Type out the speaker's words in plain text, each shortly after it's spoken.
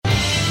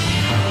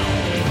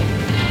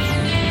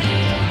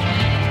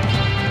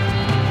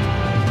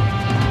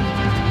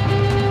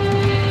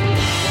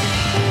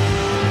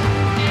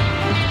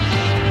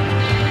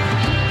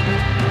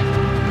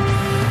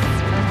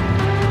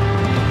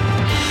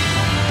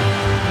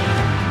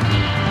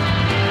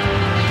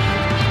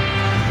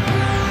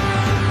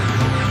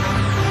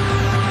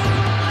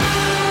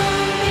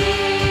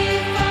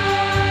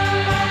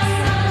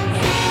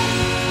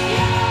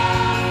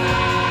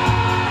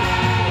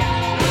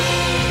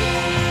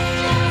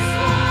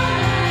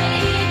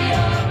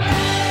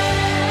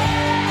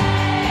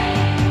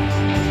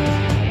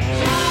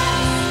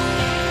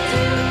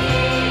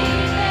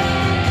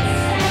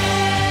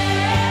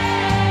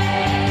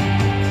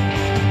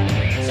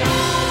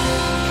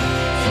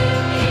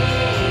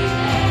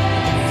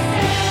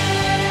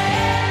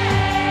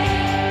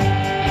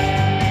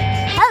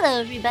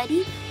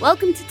everybody.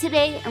 Welcome to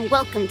today and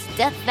welcome to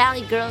Death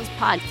Valley Girls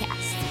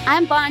Podcast.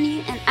 I'm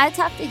Bonnie and I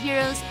talk to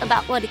heroes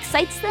about what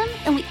excites them,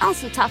 and we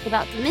also talk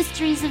about the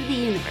mysteries of the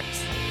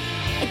universe.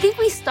 I think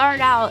we start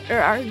out or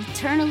are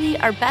eternally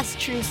our best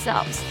true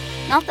selves,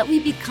 not that we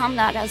become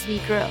that as we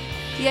grow.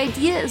 The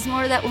idea is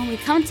more that when we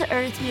come to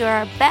Earth, we are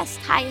our best,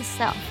 highest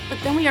self, but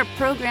then we are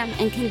programmed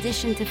and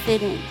conditioned to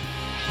fit in.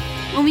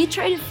 When we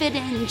try to fit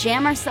in,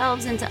 jam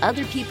ourselves into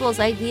other people's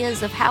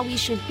ideas of how we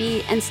should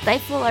be, and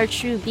stifle our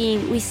true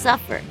being, we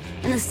suffer,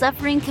 and the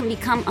suffering can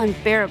become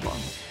unbearable.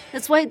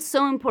 That's why it's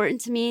so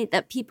important to me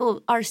that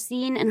people are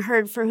seen and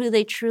heard for who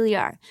they truly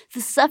are.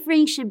 The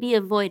suffering should be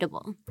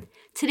avoidable.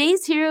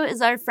 Today's hero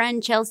is our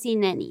friend Chelsea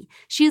Nenny.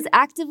 She is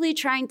actively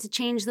trying to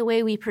change the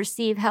way we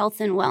perceive health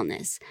and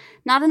wellness.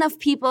 Not enough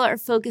people are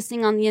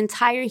focusing on the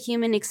entire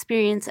human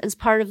experience as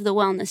part of the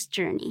wellness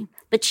journey,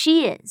 but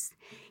she is.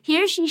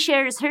 Here she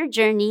shares her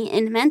journey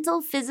in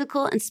mental,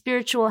 physical, and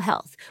spiritual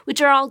health, which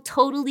are all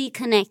totally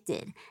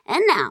connected.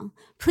 And now,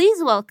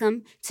 please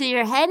welcome to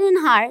your head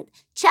and heart,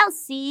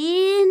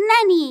 Chelsea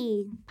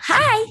Nenny.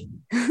 Hi.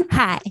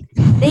 Hi.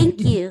 Thank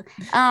you.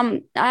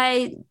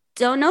 I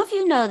don't know if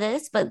you know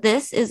this, but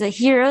this is a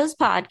heroes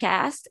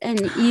podcast,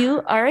 and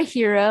you are a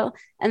hero,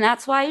 and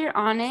that's why you're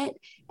on it.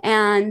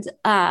 And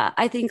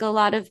I think a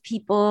lot of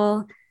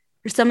people,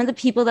 or some of the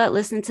people that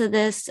listen to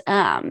this,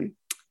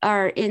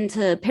 are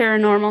into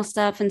paranormal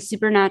stuff and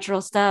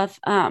supernatural stuff,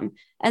 and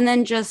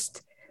then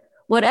just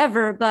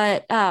whatever.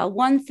 But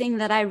one thing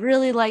that I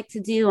really like to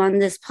do on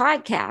this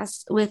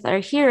podcast with our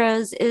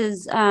heroes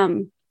is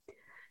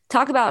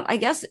talk about, I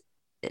guess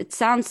it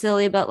sounds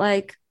silly, but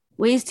like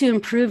ways to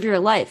improve your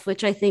life,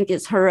 which I think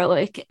is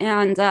heroic.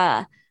 And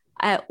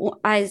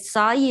I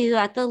saw you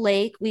at the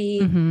lake.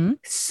 We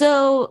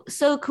so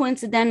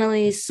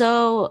coincidentally,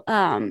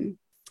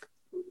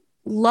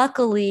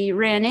 luckily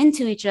ran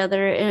into each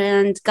other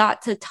and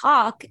got to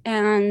talk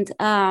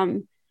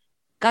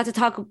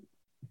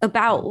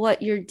about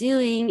what you're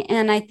doing.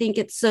 And I think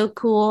it's so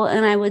cool.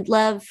 And I would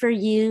love for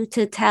you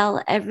to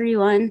tell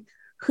everyone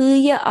who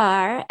you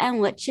are and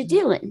what you're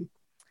doing.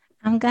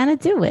 I'm going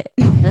to do it.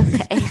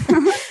 Okay.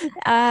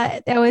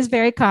 That was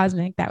very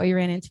cosmic that we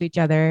ran into each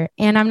other.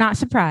 And I'm not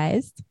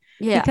surprised.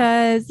 Yeah.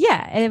 Because,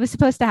 it was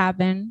supposed to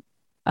happen.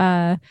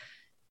 So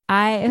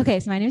my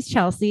name is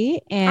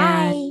Chelsea,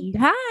 and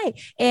hi.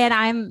 And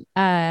I'm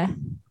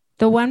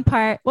the one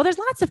part. Well, there's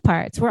lots of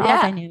parts. We're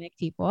all dynamic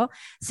people.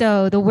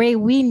 So the way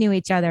we knew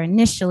each other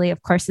initially,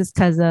 of course, is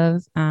because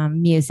of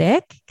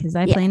music, because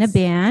I play in a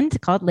band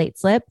called Late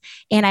Slip.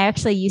 And I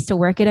actually used to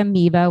work at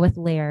Amoeba with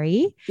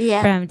Larry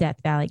from Death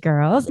Valley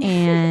Girls.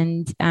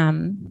 And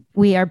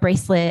we are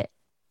bracelet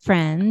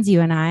friends,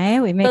 you and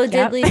I. We make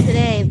diddly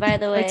today, by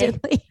the way.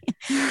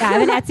 I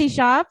have an Etsy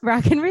shop,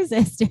 Rock and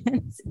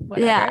Resistance.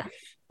 Whatever. Yeah.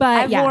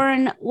 But I've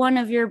worn one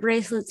of your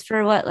bracelets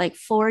for like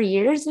 4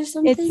 years or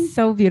something. It's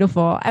so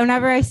beautiful.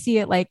 Whenever I see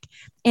it like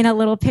in a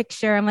little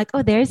picture, I'm like,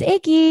 oh, there's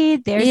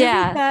Iggy. There's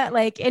Aretha.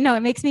 Like, it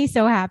makes me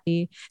so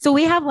happy. So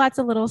we have lots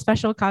of little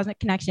special cosmic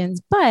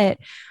connections. But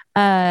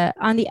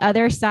on the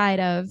other side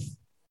of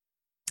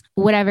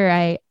whatever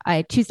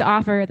I choose to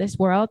offer this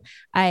world,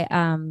 I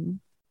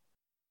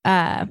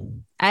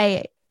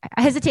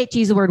hesitate to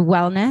use the word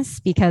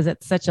wellness because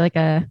it's such like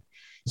a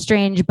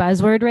strange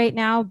buzzword right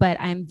now, but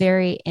I'm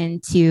very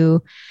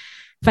into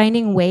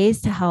finding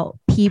ways to help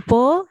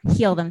people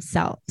heal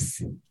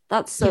themselves.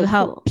 That's so to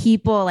help cool.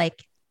 People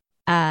like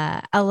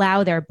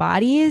allow their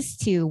bodies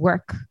to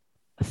work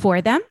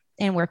for them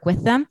and work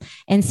with them.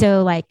 And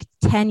so like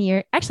 10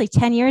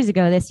 years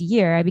ago this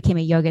year, I became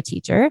a yoga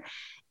teacher,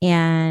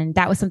 and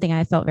that was something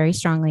I felt very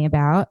strongly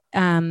about.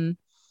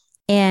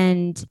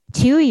 And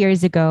 2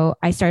 years ago,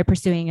 I started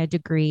pursuing a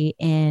degree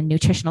in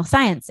nutritional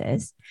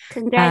sciences.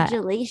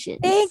 Congratulations.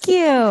 Thank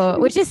you.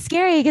 Which is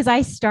scary because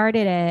I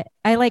started it.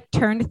 I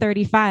turned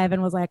 35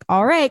 and was like,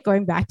 all right,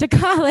 going back to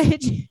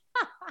college,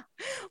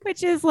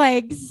 which is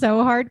like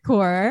so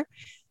hardcore.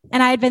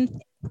 And I had been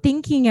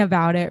thinking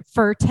about it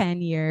for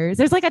 10 years.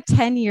 There's like a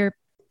 10-year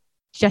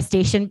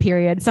gestation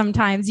period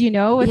sometimes,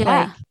 with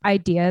like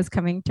ideas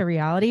coming to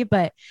reality.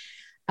 But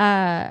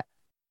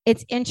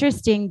it's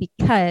interesting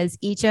because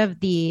each of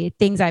the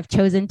things I've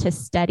chosen to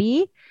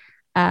study,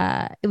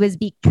 it was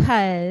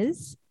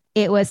because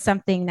it was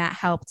something that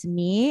helped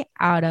me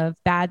out of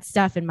bad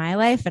stuff in my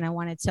life. And I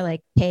wanted to like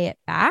pay it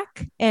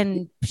back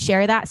and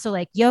share that. So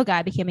like yoga,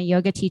 I became a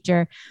yoga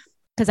teacher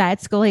because I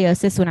had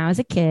scoliosis when I was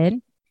a kid,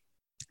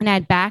 and I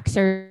had back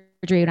surgery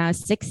when I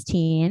was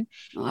 16.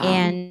 Wow.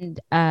 And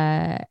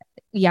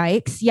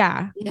yikes.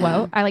 Yeah.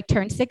 Whoa. I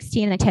turned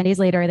 16, and then 10 days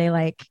later,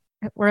 they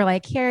we're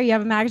like, here, you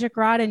have a magic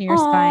rod in your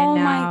spine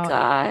now. Oh my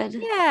God.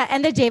 Yeah.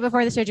 And the day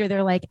before the surgery,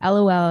 they're like,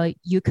 LOL,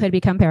 you could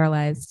become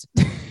paralyzed.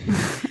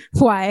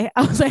 Why?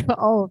 I was like,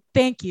 oh,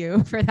 thank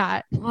you for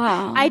that.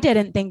 Wow. I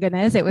didn't, thank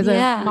goodness. It was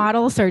a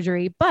model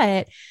surgery,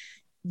 but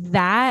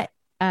that,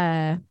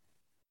 it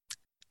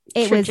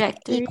was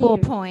equal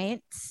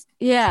points.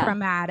 Yeah.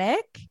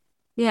 Traumatic.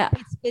 Yeah.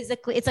 It's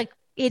physically,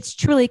 it's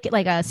truly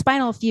like a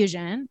spinal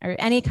fusion or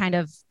any kind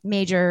of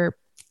major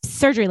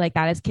surgery like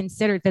that is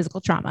considered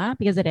physical trauma,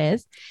 because it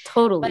is.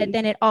 Totally. But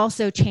then it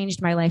also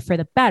changed my life for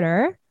the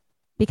better,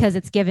 because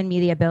it's given me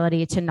the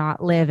ability to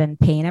not live in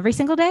pain every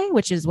single day,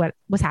 which is what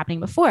was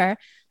happening before.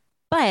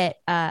 But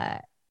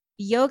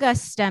yoga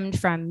stemmed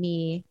from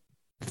me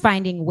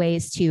finding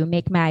ways to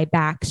make my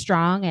back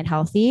strong and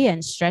healthy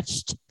and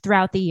stretched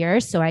throughout the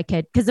years, so I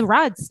could, because the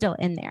rod's still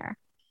in there.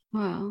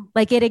 Wow.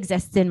 Like it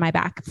exists in my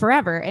back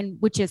forever, and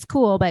which is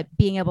cool, but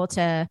being able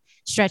to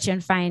stretch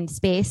and find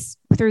space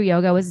through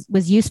yoga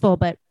was useful.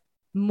 But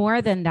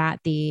more than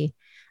that, the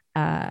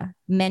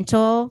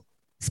mental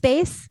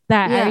space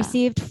that I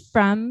received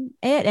from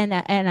it,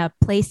 and a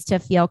place to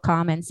feel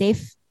calm and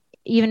safe,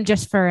 even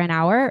just for an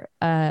hour,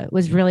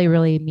 was really,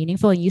 really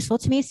meaningful and useful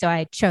to me. So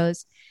I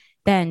chose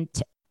then,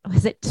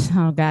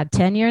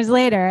 10 years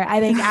later, I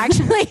think,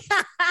 actually,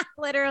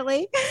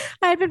 literally,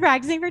 I'd been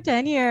practicing for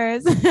 10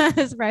 years,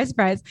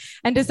 surprise,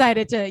 and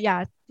decided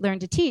to, learn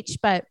to teach.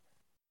 But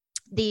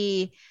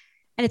and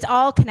it's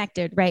all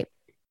connected, right?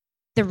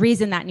 The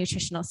reason that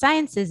nutritional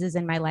sciences is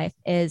in my life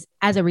is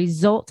as a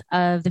result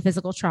of the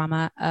physical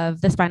trauma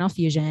of the spinal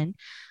fusion.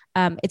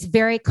 It's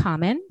very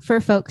common for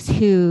folks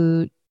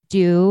who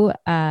do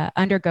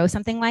undergo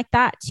something like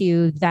that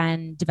to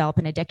then develop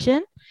an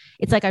addiction.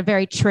 It's like a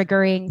very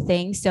triggering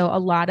thing. So a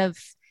lot of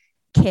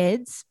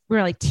kids,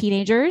 really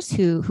teenagers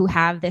who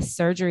have this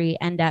surgery,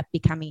 end up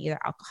becoming either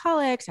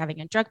alcoholics,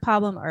 having a drug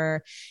problem,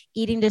 or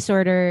eating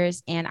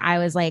disorders. And I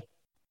was like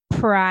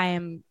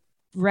prime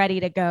ready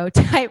to go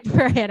type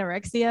for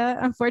anorexia.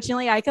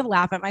 Unfortunately, I can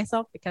laugh at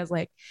myself because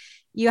like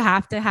you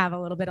have to have a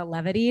little bit of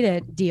levity to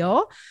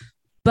deal.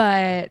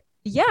 But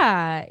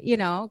yeah,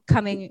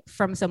 coming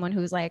from someone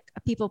who's like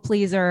a people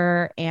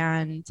pleaser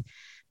and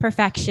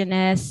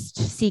perfectionist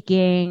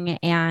seeking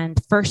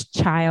and first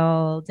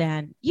child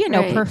and,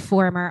 Right.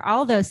 performer,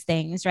 all those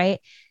things, right?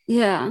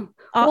 Yeah.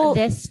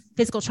 This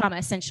physical trauma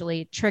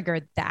essentially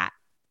triggered that.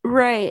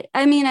 Right.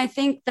 I mean, I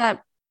think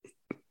that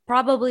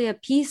probably a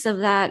piece of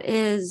that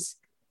is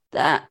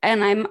that,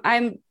 and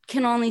I'm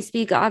can only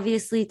speak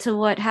obviously to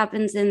what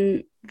happens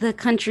in the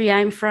country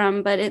I'm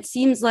from, but it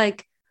seems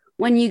like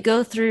when you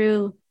go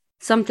through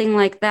something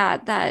like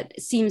that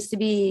seems to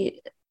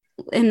be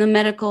in the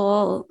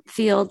medical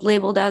field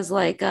labeled as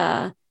like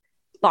a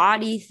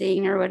body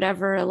thing or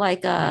whatever,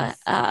 like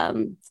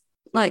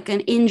like an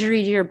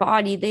injury to your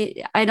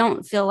body. I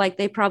don't feel like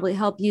they probably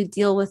help you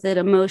deal with it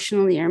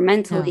emotionally or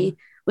mentally,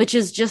 which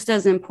is just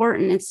as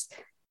important. It's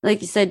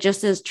like you said,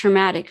 just as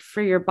traumatic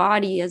for your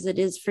body as it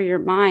is for your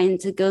mind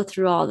to go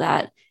through all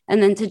that.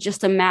 And then to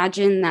just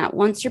imagine that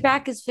once your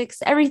back is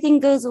fixed, everything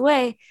goes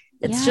away.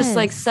 It's just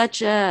like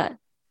such a,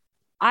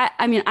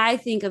 I mean, I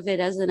think of it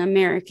as an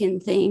American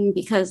thing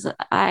because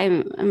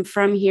I'm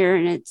from here,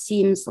 and it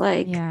seems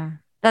like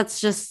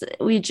that's just,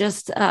 we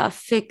just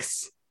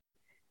fix,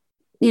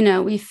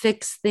 we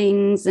fix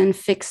things and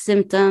fix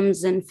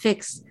symptoms and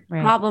fix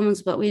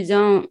problems, but we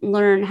don't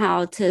learn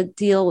how to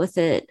deal with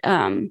it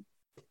and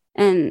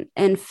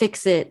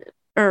fix it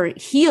or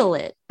heal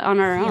it on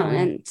our own.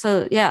 And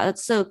so,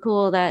 it's so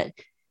cool that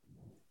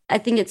I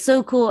think it's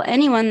so cool.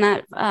 Anyone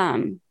that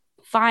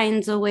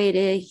finds a way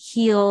to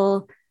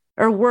heal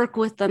or work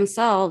with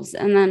themselves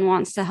and then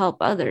wants to help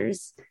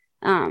others.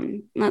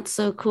 That's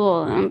so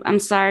cool. I'm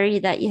sorry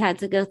that you had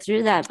to go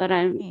through that, but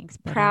I'm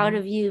proud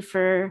of you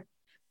for,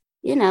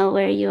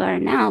 where you are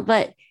now,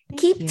 but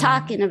keep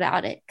talking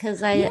about it.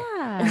 Cause I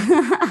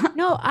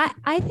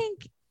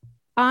think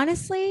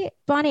honestly,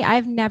 Bonnie,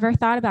 I've never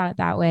thought about it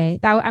that way.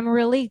 I'm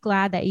really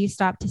glad that you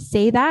stopped to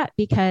say that,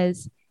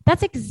 because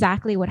that's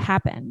exactly what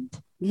happened.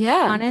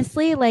 Yeah.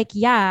 Honestly,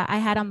 I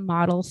had a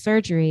model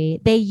surgery.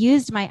 They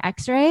used my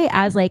x-ray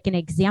as like an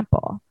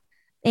example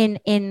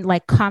in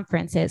like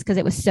conferences because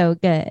it was so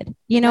good.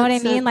 You know what I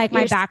mean? Like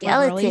my back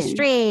was really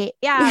straight.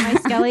 Yeah, my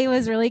skelly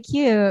was really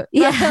cute.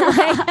 Yeah.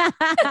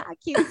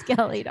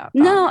 Cuteskelly.com.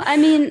 No, I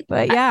mean,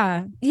 but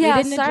we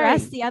didn't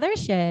address the other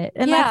shit.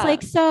 And that's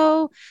like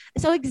so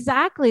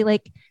exactly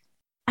like,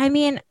 I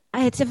mean,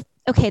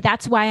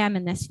 that's why I'm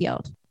in this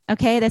field.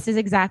 Okay, this is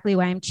exactly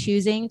why I'm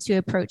choosing to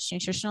approach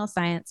nutritional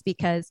science,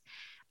 because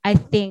I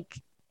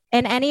think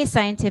in any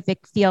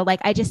scientific field,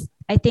 I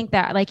think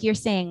that, like you're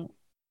saying,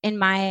 in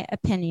my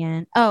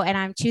opinion, and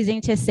I'm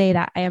choosing to say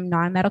that I am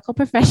not a medical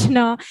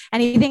professional.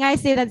 Anything I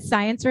say that's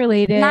science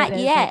related, not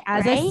yet,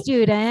 as a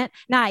student,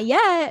 not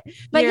yet,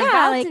 but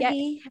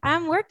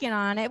I'm working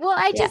on it. Well,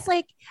 I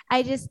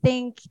just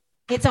think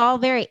it's all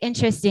very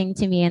interesting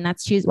to me, and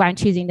that's why I'm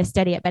choosing to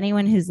study it. But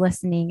anyone who's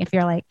listening, if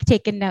you're like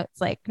taking notes,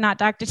 like not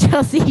Dr.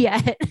 Chelsea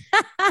yet.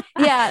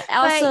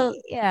 Also,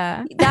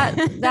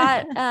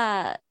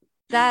 but,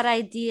 that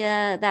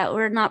idea that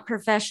we're not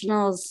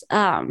professionals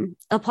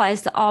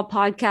applies to all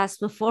podcasts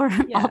before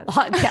and all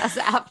podcasts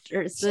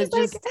after. So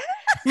just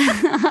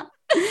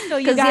so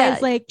you guys,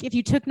 if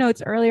you took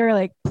notes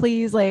earlier,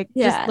 please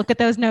just look at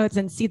those notes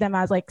and see them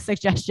as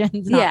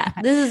suggestions.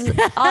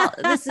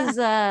 This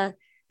is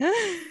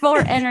for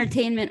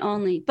entertainment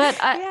only, but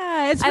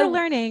it's for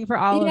learning for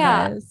all of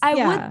us. I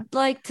would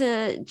like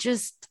to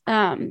just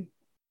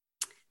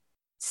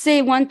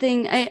say one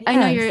thing. I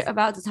know you're Yes.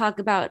 about to talk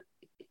about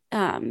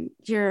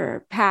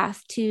your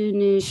path to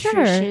nutrition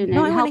Sure. No, I and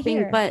want to helping,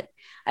 hear. but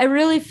I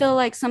really feel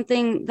like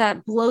something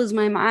that blows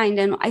my mind,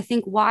 and I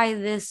think why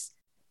this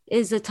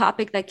is a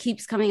topic that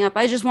keeps coming up.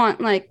 I just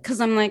want, like, because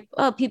I'm like,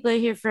 oh, people are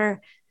here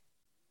for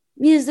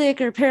music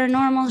or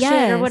paranormal shit or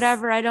Yes.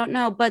 whatever. I don't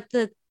know, but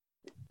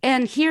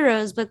and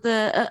heroes, but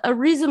a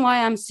reason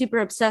why I'm super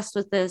obsessed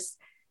with this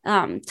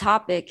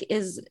topic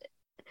is,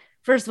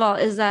 first of all,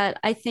 is that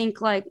I think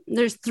like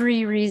there's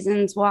three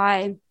reasons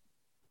why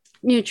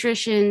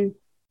nutrition,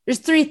 there's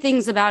three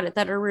things about it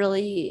that are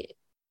really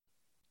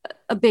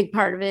a big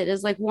part of it.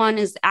 Is like, one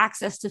is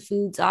access to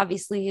foods,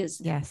 obviously,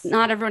 is Yes.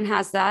 not everyone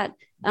has that.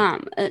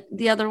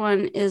 The other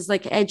one is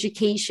like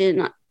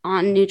education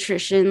on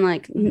nutrition,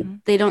 like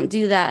they don't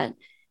do that.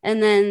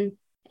 And then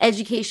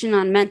education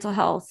on mental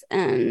health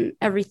and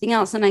everything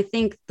else. And I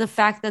think the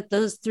fact that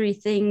those three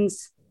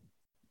things,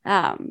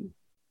 I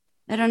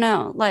don't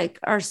know, like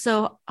are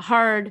so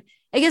hard.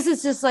 I guess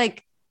it's just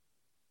like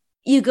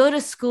you go to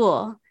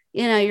school,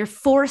 you know, you're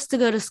forced to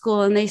go to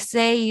school, and they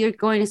say you're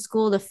going to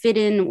school to fit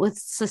in with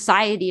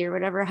society or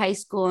whatever, high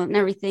school and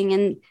everything.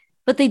 And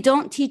but they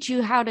don't teach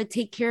you how to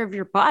take care of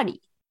your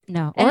body.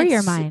 No, And or it's-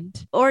 your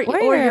mind, or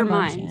your your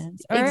mind.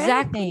 emotions, or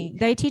Exactly. anything.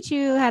 They teach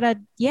you how to,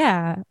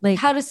 like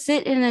How to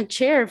sit in a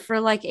chair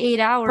for like 8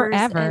 hours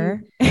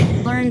forever.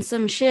 and learn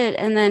some shit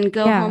and then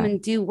go Yeah. home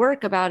and do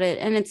work about it.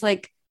 And it's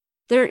like,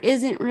 there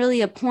isn't really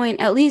a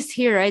point, at least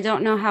here, I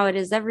don't know how it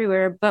is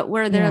everywhere, but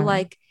where they're Yeah.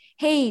 like,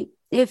 hey,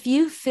 if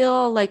you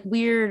feel like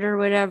weird or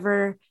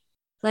whatever,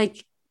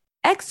 like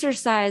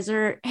exercise,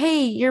 or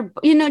hey, you're,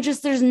 you know,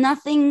 just there's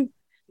nothing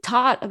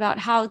taught about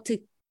how to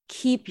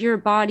keep your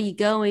body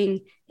going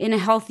in a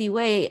healthy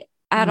way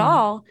at Yeah.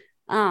 all.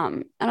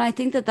 And I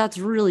think that that's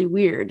really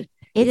weird.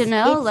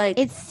 Like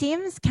it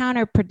seems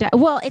counterproductive.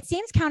 Well, it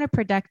seems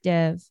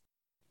counterproductive.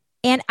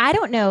 And I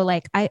don't know,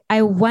 like,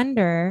 I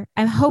wonder,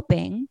 I'm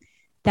hoping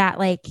that,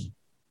 like,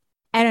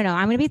 I don't know,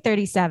 I'm going to be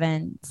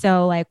 37.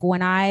 So like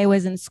when I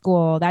was in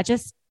school, that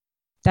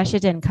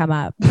shit didn't come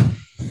up.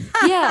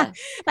 Yeah.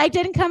 Like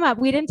didn't come up.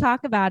 We didn't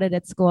talk about it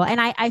at school. And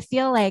I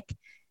feel like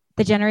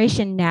the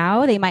generation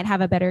now, they might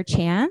have a better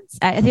chance.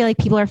 I feel like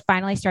people are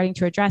finally starting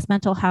to address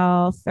mental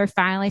health. They're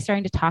finally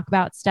starting to talk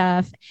about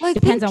stuff. Well,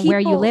 Depends on where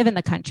you live in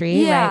the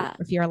country, Yeah. right?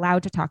 If you're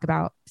allowed to talk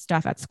about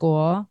stuff at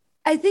school.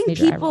 I think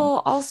Maybe I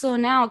people also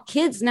now,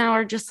 kids now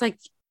are just like,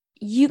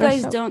 you They're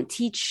guys so- don't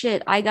teach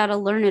shit. I got to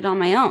learn it on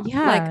my own.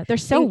 Yeah, Like, they're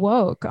so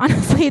woke.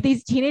 Honestly,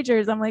 these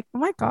teenagers, I'm like, oh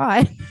my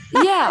God.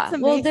 yeah.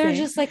 That's Well, they're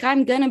amazing. just like,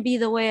 I'm going to be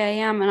the way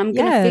I am, and I'm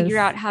going to Yes. figure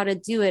out how to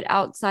do it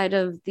outside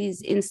of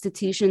these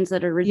institutions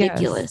that are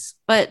ridiculous.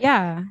 But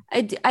Yeah.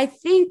 I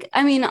think,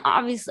 I mean,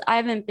 obviously I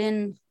haven't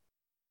been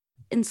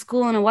in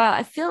school in a while.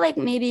 I feel like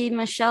maybe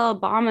Michelle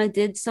Obama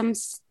did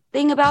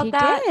something about She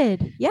that.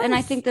 did. Yes. And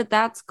I think that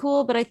that's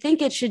cool, but I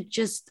think it should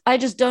I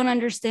just don't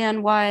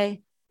understand why.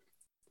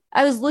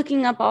 I was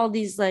looking up all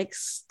these like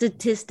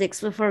statistics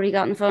before we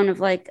got on the phone of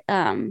like,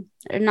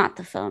 or not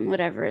the phone,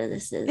 whatever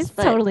this is. it's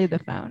but, totally the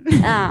phone,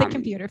 the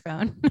computer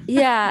phone.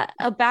 yeah,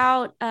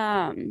 about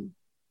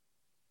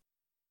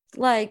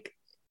like,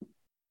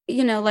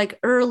 you know, like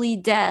early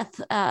death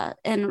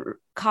and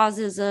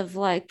causes of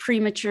like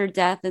premature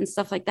death and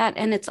stuff like that.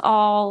 And it's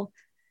all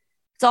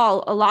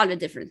a lot of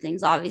different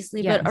things,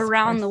 obviously, Yes, but of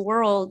around course. the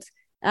world,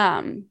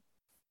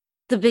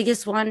 the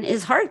biggest one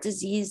is heart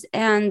disease.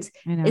 And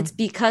I know. it's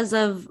because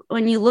of,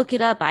 when you look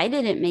it up, I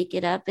didn't make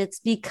it up. It's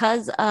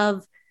because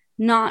of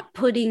not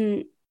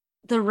putting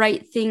the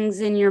right things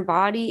in your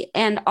body,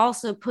 and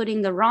also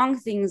putting the wrong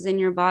things in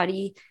your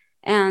body.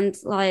 And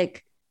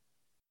like,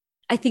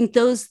 I think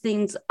those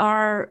things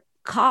are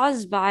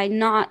caused by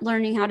not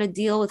learning how to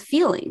deal with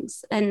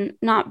feelings, and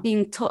not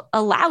being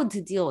allowed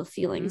to deal with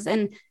feelings, Mm-hmm.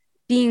 and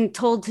being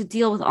told to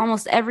deal with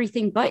almost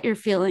everything but your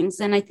feelings.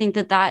 And I think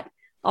that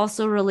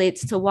also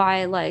relates to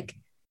why like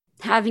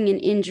having an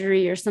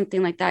injury or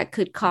something like that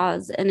could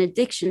cause an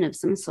addiction of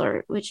some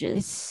sort, which It's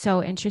is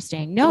so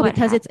interesting. No, what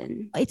because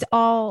happened. it's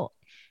all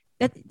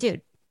that,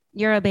 dude,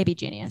 you're a baby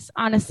genius.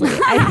 Honestly.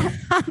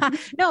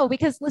 No,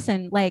 because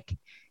listen, like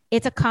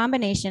it's a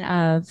combination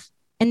of,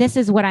 and this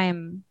is what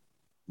I'm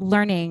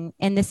learning,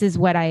 and this is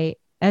what I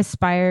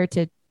aspire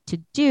to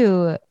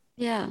do,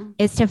 Yeah.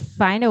 is to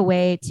find a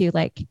way to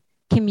like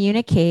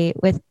communicate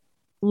with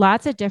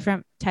lots of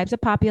different types of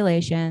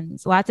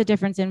populations, lots of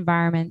different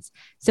environments,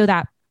 so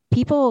that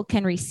people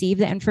can receive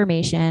the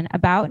information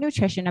about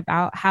nutrition,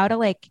 about how to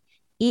like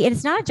eat.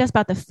 It's not just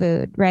about the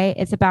food, right?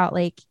 It's about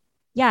like,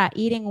 yeah,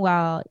 eating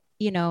well,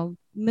 you know,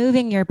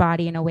 moving your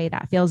body in a way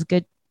that feels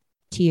good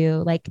to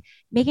you, like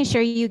making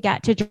sure you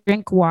get to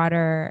drink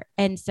water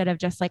instead of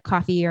just like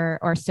coffee or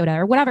soda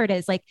or whatever it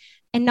is, like,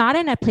 and not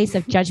in a place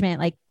of judgment,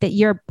 like that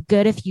you're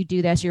good if you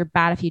do this, you're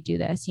bad if you do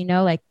this, you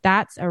know, like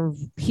that's a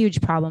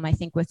huge problem, I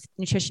think, with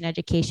nutrition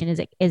education. Is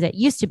it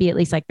used to be at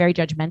least like very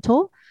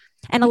judgmental.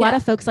 And a lot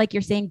of folks, like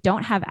you're saying,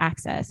 don't have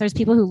access. There's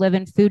people who live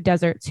in food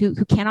deserts who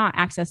cannot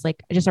access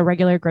like just a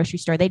regular grocery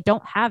store. They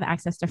don't have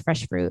access to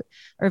fresh fruit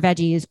or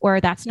veggies, or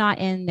that's not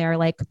in their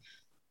like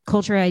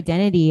cultural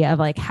identity of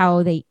like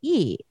how they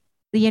eat,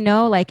 you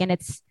know, like, and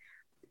it's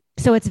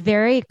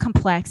very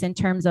complex in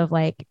terms of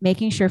like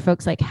making sure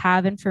folks like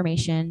have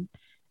information,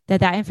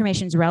 that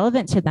information is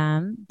relevant to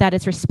them, that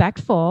it's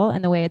respectful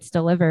in the way it's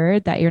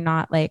delivered, that you're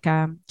not like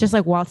just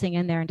like waltzing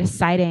in there and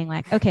deciding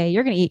like, okay,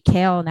 you're going to eat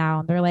kale now.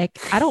 And they're like,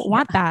 I don't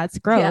want that. It's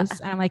gross. Yeah.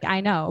 And I'm like,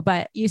 I know,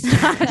 but you still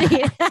have to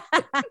eat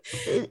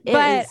it.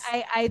 But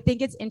I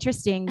think it's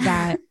interesting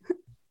that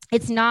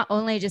it's not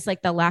only just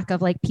like the lack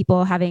of like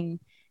people having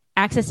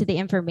access to the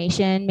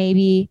information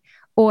maybe,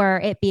 or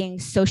it being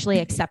socially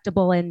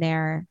acceptable in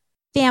their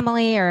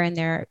family or in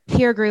their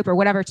peer group or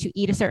whatever to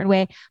eat a certain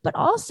way, but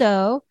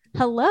also,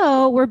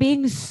 hello, we're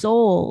being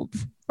sold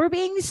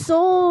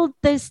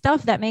the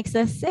stuff that makes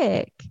us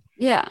sick.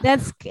 Yeah.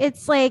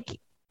 It's like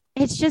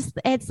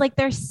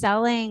they're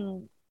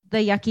selling the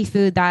yucky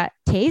food that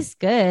tastes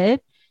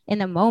good in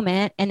the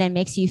moment and then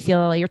makes you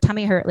feel your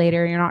tummy hurt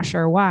later and you're not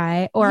sure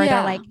why. Or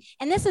they're like,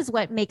 and this is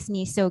what makes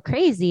me so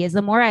crazy is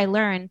the more I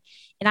learn,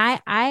 and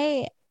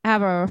I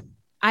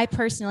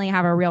personally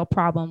have a real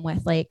problem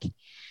with like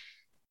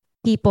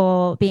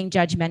people being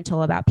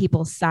judgmental about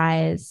people's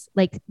size,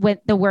 like when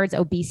the words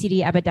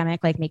obesity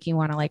epidemic like make you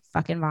want to like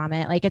fucking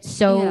vomit. Like it's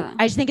so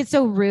I just think it's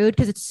so rude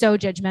because it's so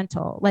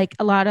judgmental. Like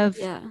a lot of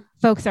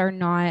folks are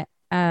not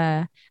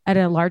at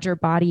a larger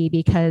body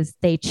because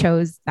they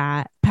chose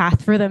that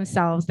path for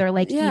themselves. They're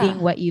like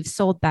eating what you've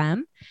sold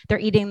them. They're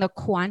eating the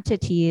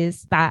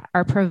quantities that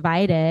are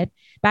provided.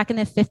 Back in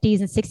the 50s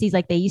and 60s,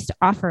 like they used to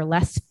offer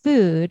less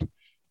food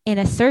in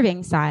a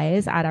serving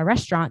size at a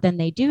restaurant than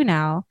they do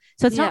now.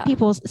 So it's not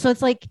people's. So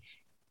it's like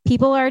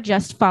people are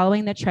just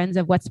following the trends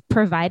of what's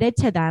provided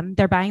to them.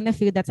 They're buying the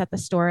food that's at the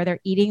store. They're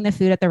eating the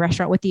food at the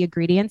restaurant with the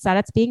ingredients that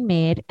it's being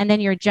made. And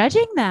then you're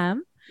judging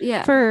them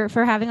for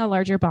having a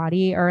larger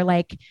body or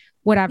like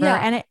whatever.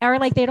 And or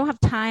like they don't have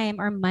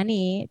time or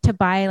money to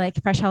buy like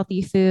fresh,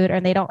 healthy food,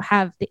 or they don't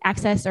have the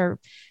access or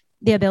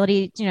the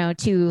ability, you know,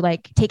 to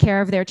like take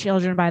care of their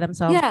children by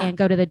themselves and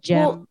go to the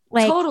gym.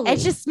 Well, like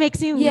it just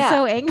makes me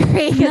so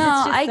angry. No,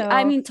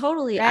 I mean,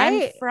 totally.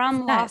 Right? I'm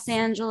from Los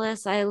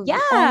Angeles. I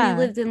only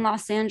lived in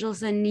Los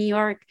Angeles and New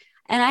York.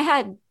 And I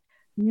had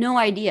no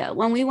idea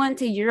when we went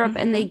to Europe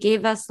and they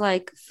gave us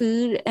like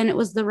food and it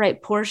was the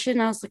right portion.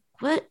 I was like,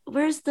 what,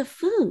 where's the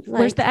food? Like,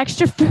 where's the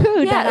extra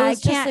food? Yeah, it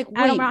was just like,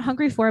 I'm not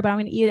hungry for it, but I'm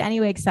going to eat it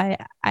anyway because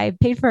I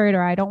paid for it,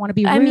 or I don't want to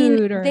be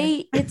rude.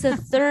 It's a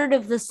third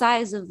of the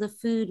size of the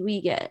food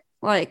we get.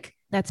 Like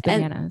that's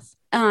bananas.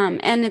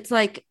 And it's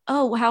like,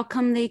 oh, how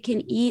come they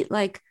can eat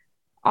like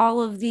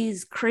all of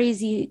these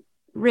crazy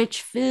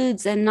rich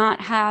foods and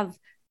not have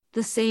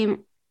the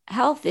same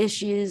health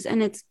issues?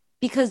 And it's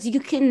because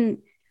you can,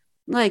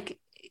 like,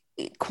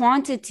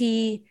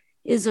 quantity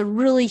is a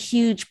really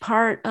huge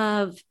part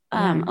of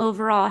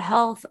overall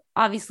health,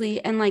 obviously.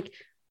 And like,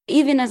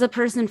 even as a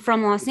person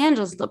from Los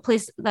Angeles, the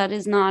place that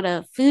is not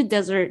a food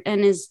desert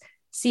and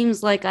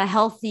seems like a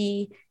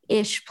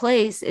healthy-ish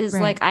place is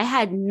like, I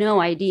had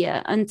no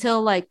idea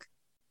until like,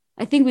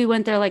 I think we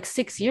went there like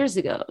 6 years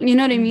ago. You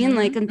know what I mean?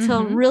 Like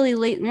until really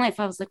late in life,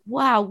 I was like,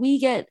 wow, we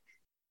get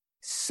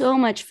so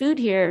much food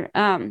here.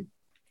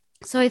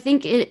 So I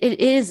think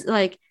it is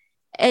like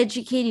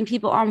educating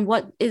people on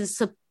what it's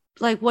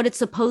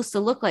supposed to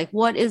look like.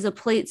 What is a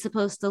plate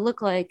supposed to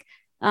look like?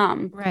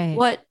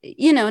 What,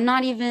 you know,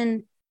 not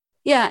even,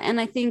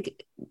 and I think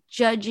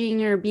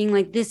judging or being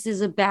like,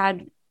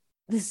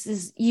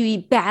 you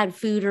eat bad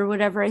food or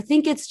whatever. I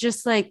think it's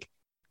just like,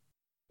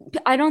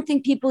 I don't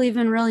think people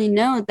even really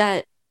know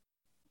that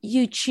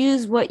you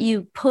choose what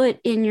you put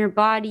in your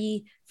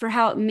body for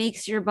how it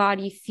makes your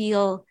body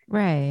feel,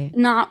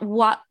 not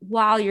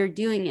while you're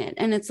doing it.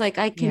 And it's like,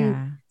 I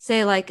can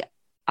say like,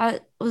 I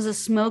was a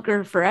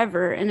smoker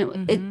forever and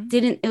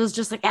it was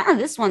just like,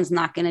 this one's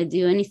not going to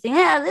do anything.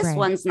 This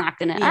one's not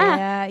going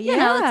to, you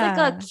know, it's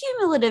like a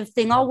cumulative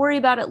thing. I'll worry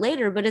about it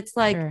later. But it's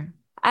like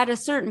at a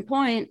certain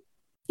point,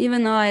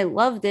 even though I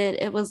loved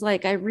it, it was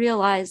like, I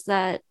realized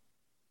that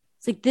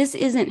it's like, this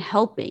isn't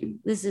helping,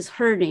 this is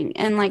hurting.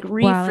 And like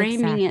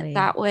reframing it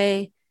that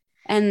way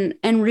and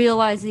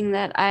realizing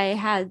that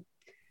I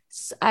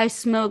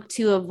smoked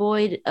to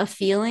avoid a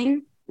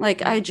feeling.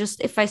 Like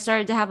if I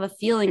started to have a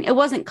feeling, it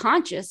wasn't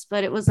conscious,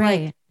 but it was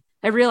like,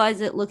 I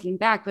realized it looking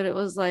back, but it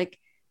was like,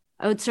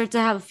 I would start to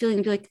have a feeling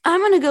and be like,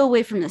 I'm going to go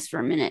away from this for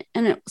a minute.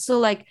 And so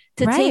like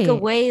to take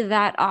away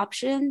that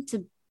option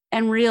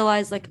and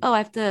realize like, oh, I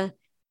have to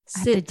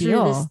sit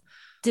through this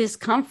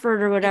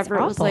discomfort or whatever.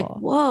 It was like,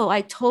 whoa,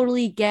 I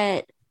totally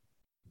get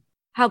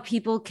how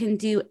people can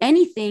do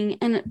anything.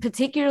 And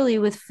particularly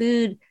with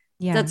food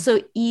that's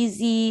so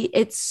easy.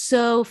 It's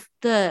so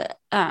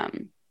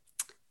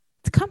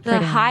it's comforting.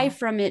 The high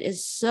from it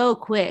is so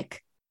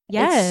quick.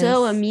 It's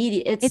so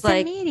immediate. It's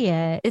like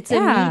immediate. It's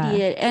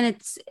immediate. And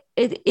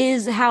it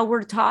is how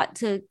we're taught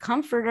to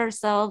comfort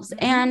ourselves.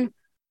 And,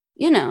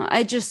 you know,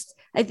 I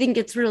think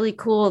it's really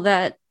cool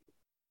that,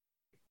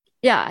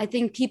 I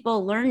think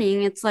people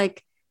learning, it's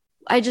like,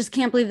 I just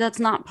can't believe that's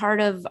not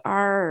part of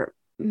our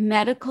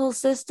medical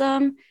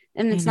system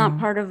and it's not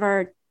part of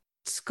our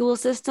school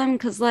system.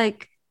 Cause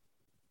like,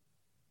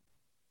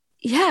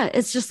 yeah,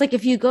 it's just like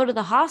if you go to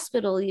the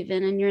hospital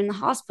even and you're in the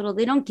hospital,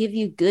 they don't give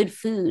you good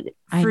food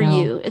I for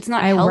know. you. It's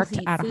not I worked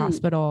healthy at a food.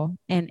 hospital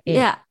and it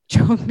Yeah.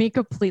 drove me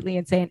completely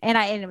insane.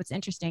 And what's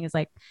interesting is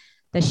like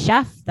the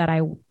chef that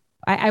I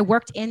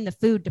worked in the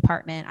food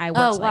department. I Oh,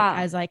 worked like wow.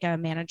 as like a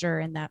manager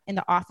in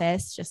the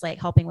office, just like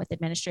helping with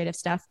administrative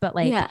stuff. But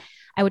like Yeah.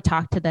 I would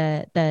talk to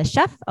the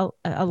chef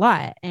a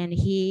lot, and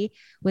he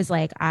was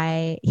like,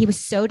 he was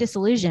so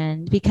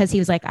disillusioned because he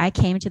was like, I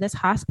came to this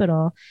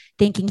hospital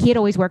thinking he had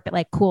always worked at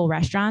like cool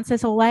restaurants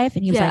his whole life,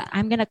 and he was Yeah. like,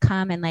 I'm gonna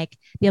come and like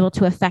be able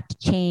to affect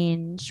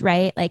change,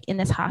 right? Like in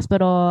this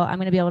hospital, I'm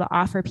gonna be able to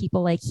offer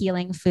people like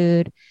healing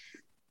food.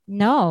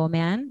 No,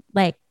 man.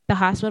 Like the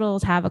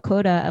hospitals have a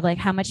quota of like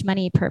how much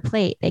money per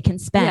plate they can Yeah.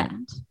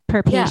 spend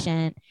per Yeah.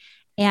 patient.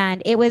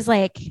 And it was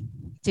like,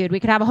 dude,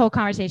 we could have a whole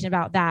conversation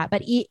about that.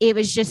 But it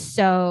was just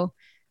so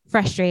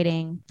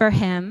frustrating for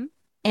him.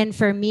 And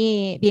for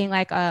me being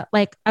like I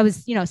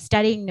was,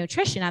 studying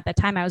nutrition at the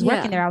time I was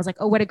working Yeah. there. I was like,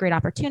 oh, what a great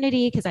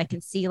opportunity. Cause I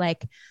can see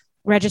like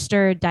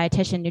registered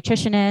dietitian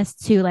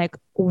nutritionists who like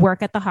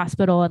work at the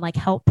hospital and like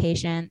help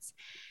patients.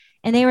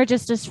 And they were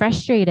just as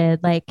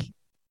frustrated. Like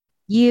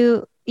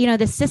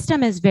the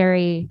system is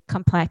very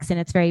complex and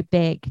it's very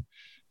big,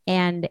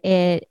 and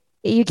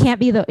you can't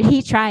be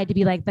he tried to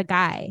be like the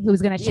guy who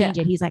was going to change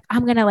Yeah. it. He's like,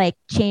 I'm going to like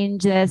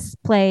change this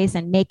place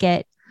and make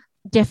it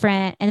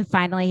different. And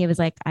finally he was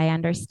like, I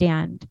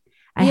understand.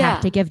 I have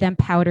Yeah. to give them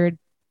powdered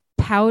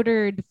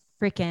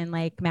freaking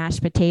like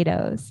mashed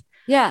potatoes.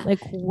 Yeah. Like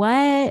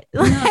what?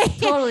 No,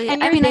 totally.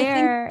 And I you're mean, I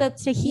there think that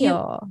to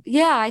heal.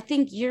 yeah, I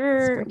think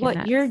It's what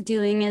freaking you're nuts.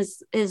 doing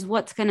is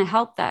what's going to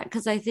help that.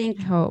 Cause I think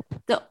I hope.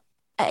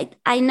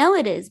 I know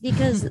it is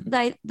because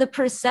the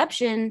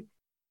perception,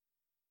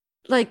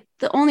 like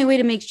the only way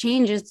to make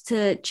change is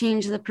to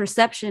change the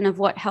perception of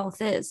what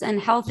health is.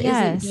 And health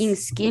isn't being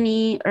Yes.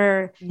 skinny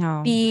or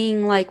No.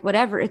 being like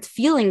whatever. It's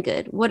feeling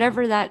good.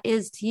 Whatever that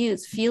is to you,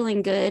 it's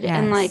feeling good.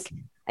 And Yes. like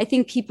I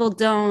think people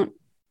don't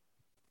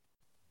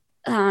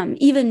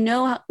even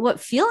know what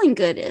feeling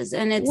good is.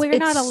 And we're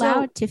not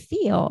allowed to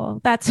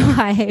feel. That's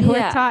why we're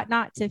Yeah. taught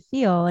not to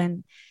feel.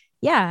 And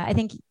yeah, I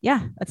think,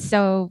 yeah, that's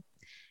so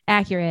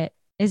accurate.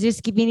 Is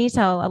just we need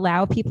to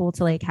allow people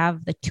to like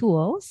have the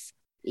tools,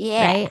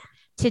 Yeah. right,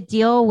 to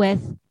deal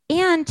with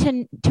and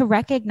to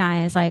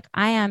recognize like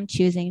I am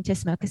choosing to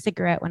smoke a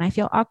cigarette when I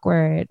feel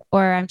awkward,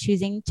 or I'm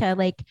choosing to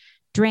like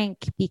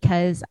drink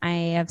because I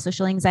have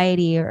social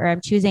anxiety, or I'm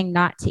choosing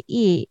not to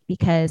eat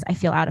because I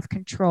feel out of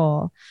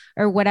control,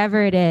 or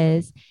whatever it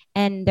is.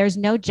 And there's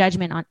no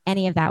judgment on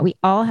any of that. We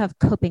all have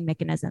coping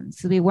mechanisms.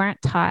 So we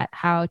weren't taught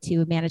how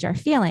to manage our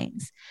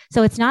feelings.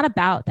 So it's not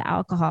about the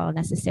alcohol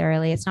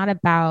necessarily. It's not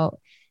about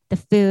the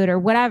food or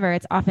whatever.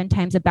 It's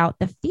oftentimes about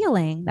the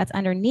feeling that's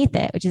underneath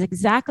it, which is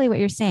exactly what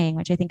you're saying,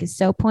 which I think is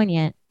so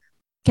poignant,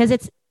 because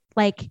it's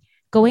like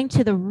going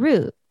to the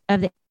root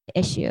of the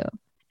issue.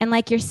 And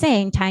like you're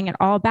saying, tying it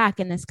all back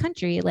in this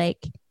country,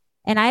 like,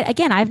 and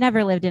I've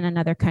never lived in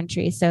another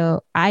country,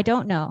 so I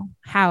don't know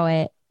how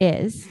it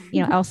is,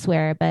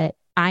 elsewhere, but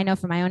I know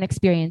from my own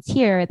experience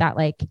here that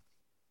like,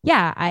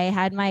 yeah, I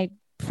had my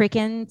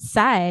freaking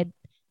side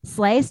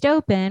sliced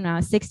open when I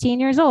was 16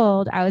 years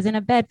old. I was in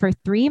a bed for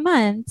 3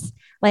 months,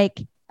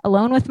 like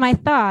alone with my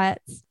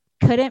thoughts,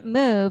 couldn't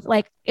move.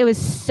 Like it was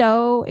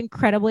so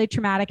incredibly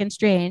traumatic and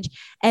strange.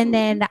 And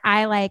then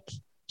I like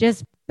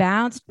just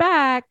bounced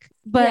back.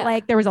 But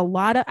like there was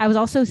I was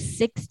also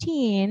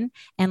 16,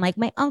 and like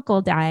my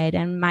uncle died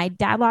and my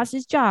dad lost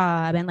his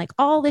job and like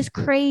all this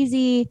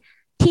crazy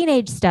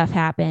teenage stuff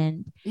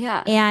happened.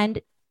 Yeah. And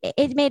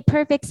it made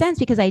perfect sense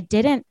because I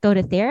didn't go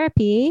to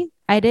therapy.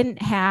 I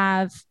didn't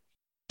have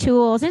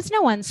tools. It's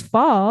no one's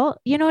fault.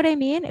 You know what I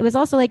mean? It was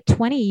also like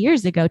 20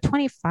 years ago,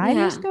 25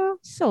 years ago,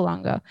 so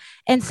long ago.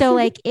 And so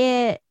like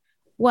it's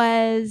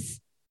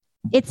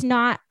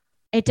not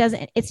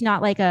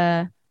like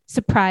a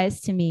surprise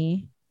to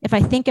me if I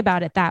think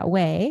about it that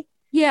way.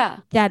 Yeah.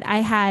 That I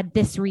had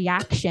this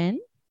reaction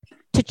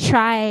to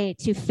try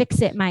to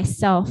fix it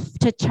myself,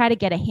 to try to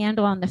get a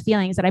handle on the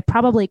feelings that I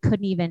probably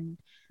couldn't even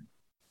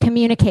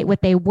communicate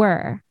what they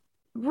were.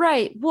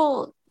 Right.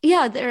 Well,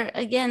 yeah,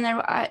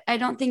 I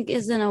don't think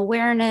is an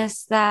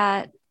awareness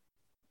that,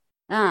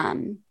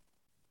 like,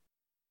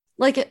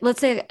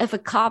 let's say if a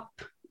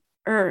cop,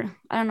 or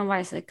I don't know why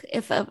I said,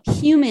 if a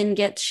human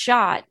gets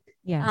shot,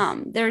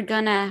 they're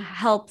gonna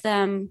help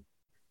them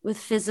with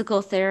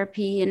physical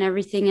therapy and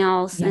everything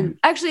else. Yeah. And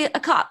actually a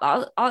cop,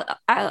 I'll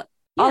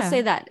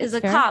say that is a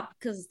fair. Cop,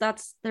 because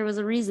there was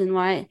a reason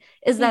why,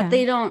 is that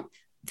they don't,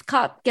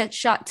 cop gets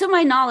shot, to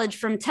my knowledge,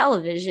 from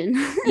television.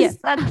 Yes.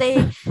 That they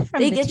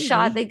get TV.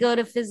 Shot, they go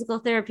to physical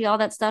therapy, all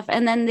that stuff,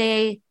 and then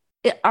they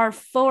are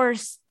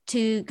forced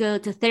to go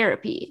to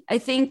therapy. I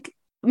think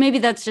maybe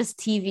that's just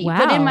TV. Wow.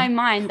 But in my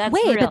mind, that's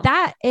real. But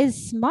that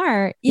is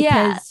smart,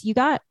 because you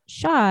got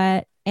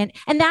shot, and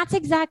that's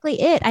exactly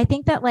it. I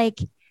think that like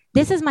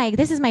this is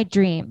my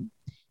dream,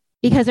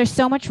 because there's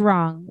so much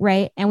wrong,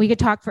 right? And we could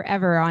talk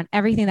forever on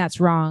everything that's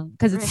wrong,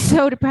 because it's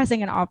so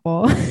depressing and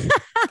awful.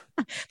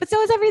 But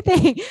so is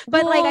everything.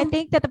 But like, I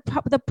think that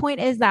the point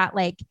is that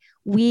like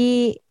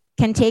we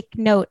can take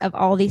note of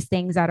all these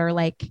things that are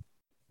like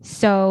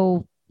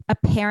so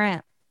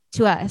apparent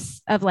to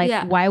us of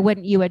like, why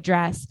wouldn't you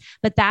address?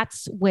 But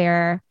that's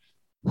where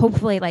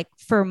hopefully, like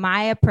for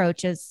my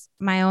approach is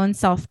my own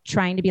self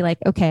trying to be like,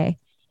 okay,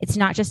 it's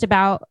not just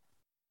about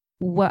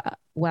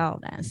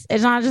wellness.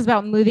 It's not just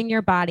about moving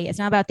your body. It's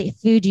not about the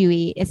food you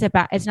eat. It's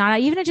not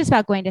even just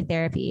about going to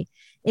therapy.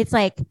 It's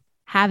like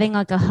having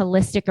like a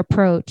holistic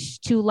approach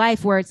to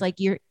life where it's like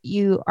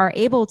you are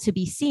able to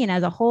be seen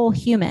as a whole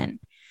human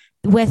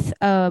with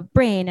a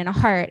brain and a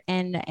heart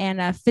and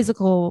a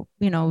physical,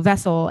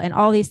 vessel and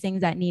all these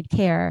things that need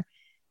care.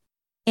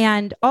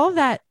 And all of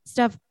that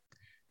stuff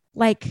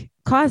like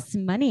costs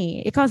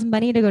money. It costs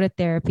money to go to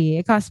therapy.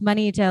 It costs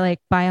money to like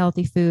buy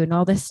healthy food and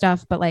all this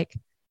stuff. But like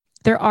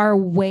there are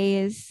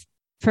ways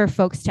for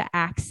folks to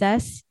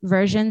access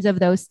versions of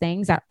those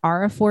things that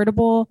are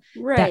affordable,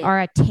 that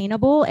are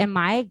attainable. And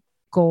my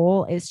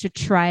goal is to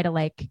try to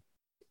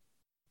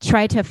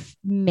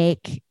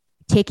make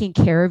taking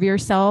care of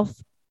yourself,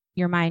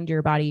 your mind,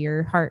 your body,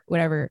 your heart,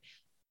 whatever,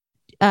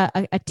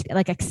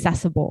 like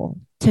accessible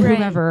to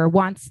whomever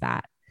wants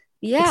that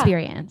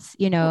experience,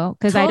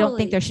 because totally. I don't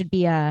think there should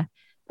be a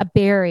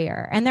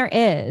barrier. And there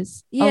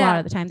is a lot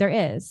of the time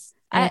there is,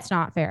 and it's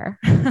not fair.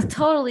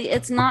 Totally.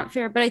 It's not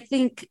fair. But I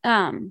think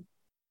at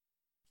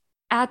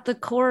the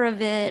core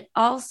of it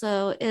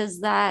also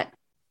is that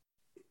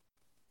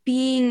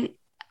being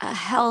a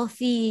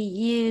healthy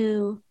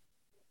you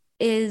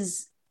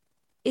is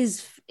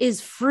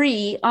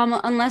free,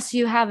 unless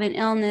you have an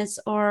illness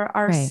or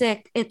are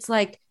sick. It's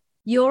like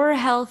your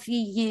healthy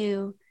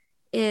you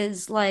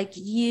is like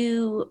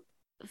you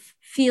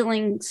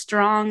feeling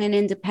strong and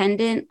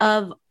independent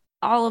of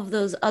all of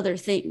those other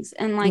things.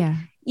 And like,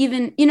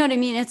 even, you know what I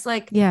mean? It's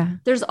like,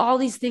 there's all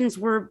these things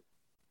we're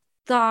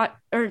taught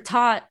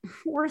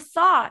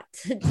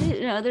to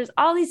do. There's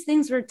all these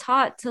things we're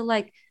taught to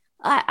like,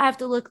 I have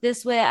to look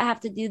this way. I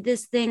have to do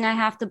this thing. I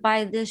have to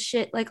buy this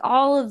shit, like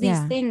all of these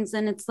things.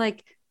 And it's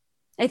like,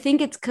 I think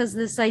it's because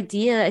this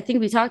idea, I think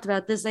we talked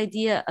about this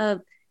idea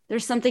of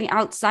there's something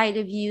outside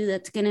of you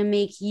that's going to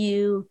make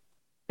you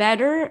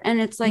better.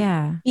 And it's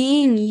like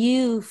being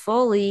you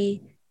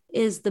fully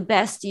is the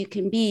best you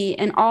can be.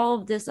 And all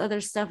of this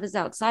other stuff is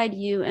outside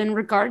you. And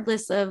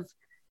regardless of,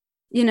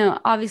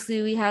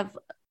 obviously we have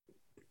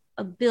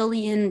a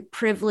billion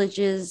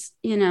privileges,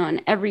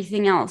 and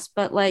everything else,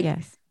 but like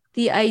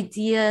the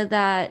idea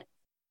that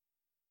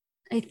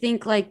I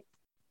think like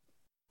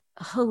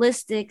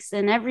holistics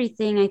and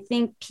everything, I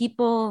think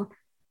people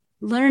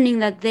learning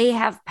that they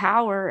have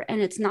power and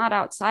it's not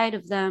outside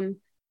of them,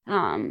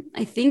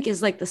 I think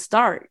is like the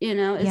start,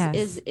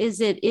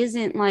 is it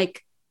isn't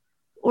like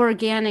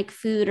organic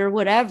food or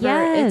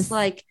whatever. It's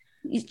like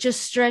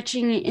just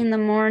stretching in the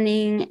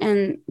morning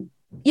and,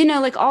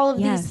 like all of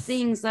these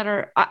things that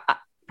are,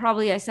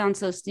 probably I sound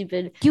so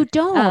stupid. You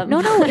don't.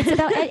 No.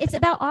 It's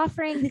about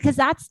offering, because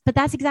that's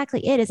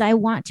exactly it. Is I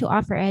want to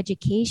offer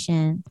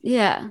education.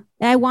 Yeah.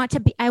 I want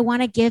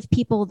to give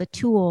people the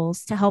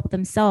tools to help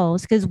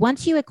themselves, because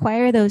once you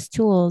acquire those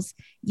tools,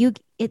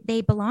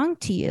 they belong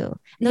to you.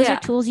 And those are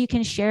tools you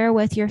can share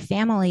with your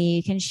family,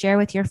 you can share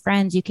with your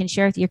friends, you can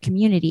share with your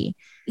community.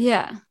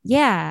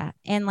 Yeah.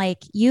 And like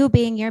you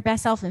being your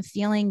best self and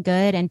feeling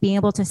good and being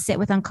able to sit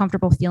with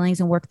uncomfortable feelings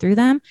and work through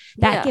them,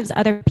 that gives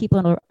other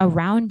people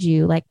around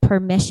you like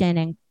permission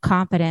and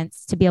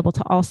confidence to be able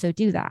to also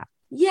do that.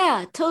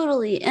 Yeah,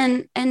 totally.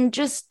 And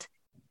just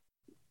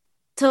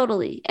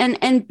totally.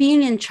 And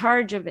being in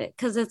charge of it.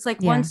 Cause it's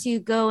like, once you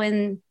go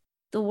in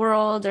the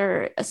world,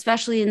 or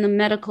especially in the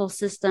medical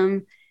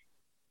system,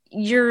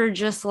 you're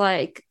just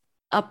like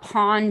a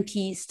pawn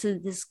piece to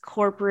this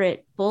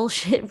corporate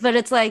bullshit. But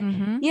it's like,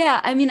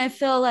 I mean, I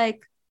feel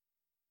like,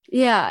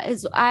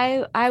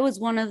 I was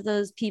one of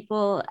those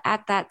people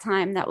at that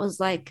time that was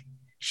like,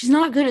 she's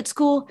not good at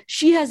school,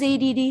 she has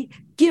ADD,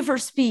 give her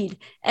speed.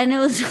 And it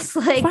was just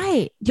like,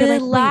 the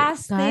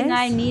last thing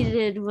I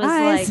needed was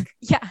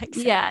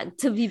like,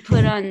 to be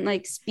put on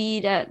like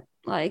speed at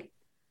like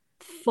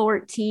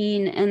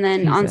 14 and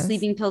then on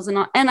sleeping pills and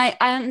all. And I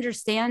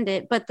understand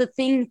it. But the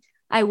thing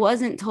I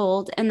wasn't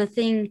told, and the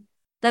thing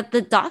that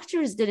the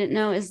doctors didn't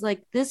know, is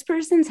like, this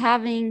person's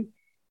having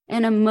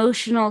an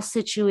emotional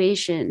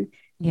situation.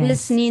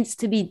 This needs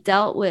to be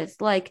dealt with.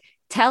 Like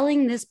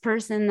telling this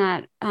person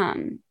that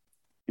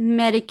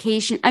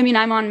medication, I mean,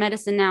 I'm on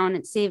medicine now and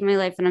it saved my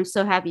life and I'm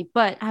so happy.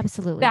 But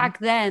absolutely back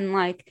then,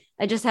 like,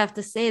 I just have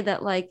to say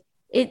that like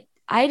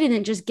I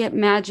didn't just get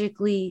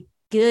magically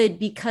good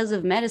because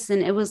of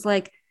medicine. It was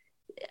like,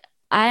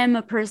 I am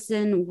a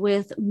person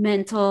with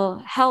mental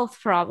health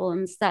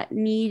problems that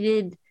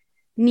needs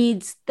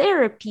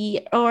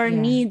therapy, or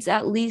needs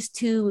at least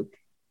to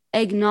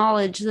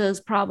acknowledge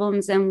those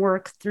problems and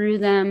work through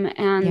them.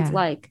 And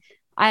like,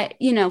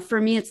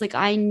 for me, it's like,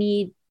 I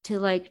need to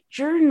like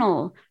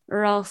journal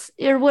or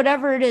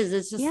whatever it is.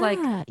 It's just like,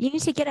 you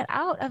need to get it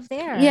out of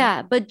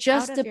there. But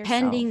just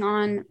depending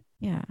on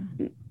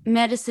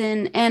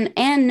medicine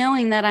and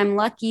knowing that I'm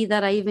lucky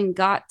that I even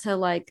got to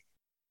like,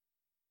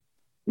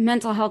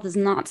 mental health is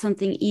not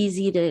something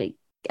easy to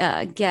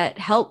get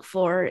help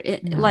for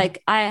it. No.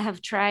 Like I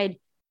have tried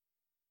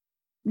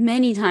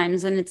many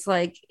times and it's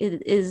like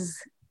it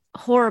is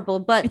horrible,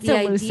 but It's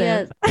the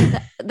elusive.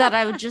 idea that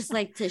I would just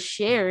like to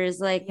share is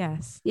like,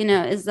 Yes.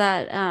 is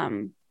that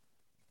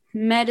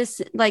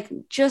medicine, like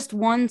just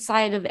one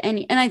side of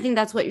any, and I think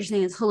that's what you're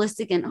saying is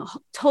holistic and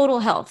total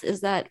health,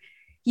 is that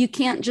you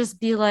can't just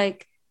be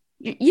like,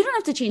 you don't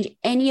have to change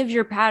any of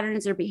your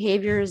patterns or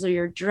behaviors or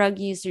your drug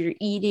use or your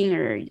eating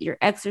or your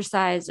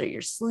exercise or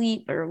your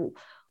sleep or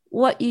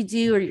what you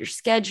do or your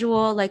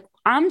schedule. Like,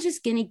 I'm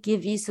just going to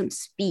give you some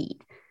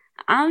speed.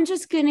 I'm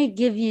just going to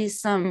give you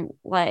some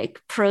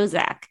like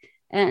Prozac.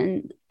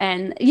 And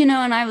and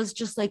I was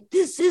just like,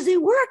 this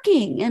isn't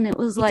working. And it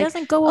was It like,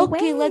 doesn't go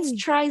okay, away. let's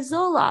try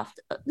Zoloft.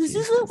 This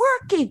Jesus. isn't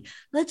working.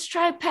 Let's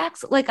try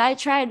Pax. Like I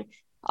tried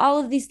all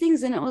of these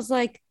things and it was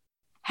like,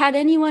 had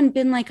anyone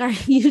been like, are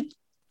you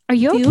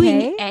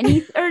doing okay?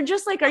 any, or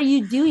just like, are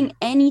you doing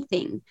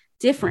anything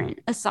different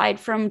aside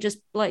from just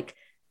like,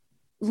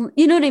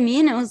 you know what I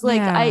mean? It was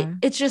like, Yeah.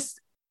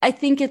 I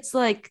think it's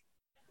like,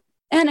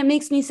 and it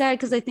makes me sad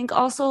because I think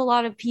also a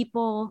lot of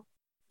people,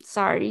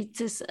 sorry,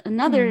 just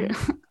another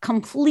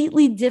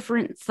completely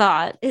different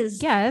thought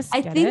is, Yes.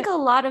 I think a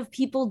lot of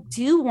people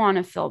do want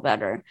to feel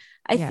better.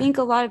 I think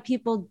a lot of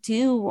people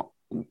do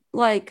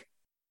like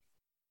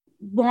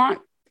want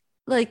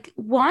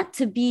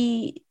to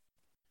be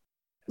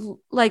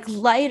like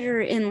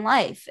lighter in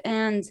life.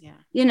 And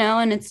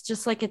and it's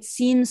just like, it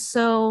seems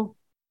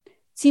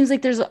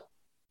like there's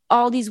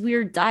all these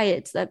weird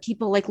diets that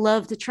people like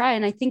love to try.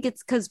 And I think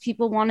it's because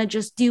people want to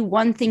just do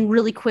one thing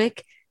really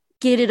quick,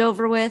 get it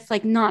over with,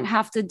 like not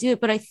have to do it.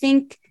 But I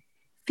think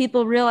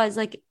people realize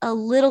like a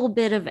little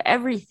bit of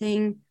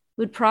everything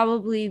would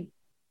probably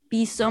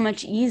be so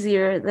much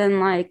easier than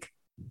like,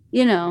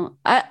 I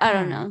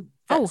don't know.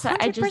 Oh,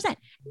 100%.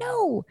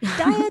 No,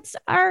 diets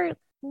are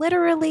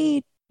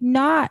literally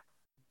not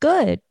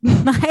good.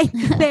 Like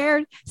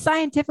they're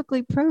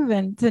scientifically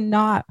proven to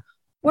not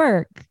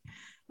work.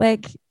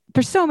 Like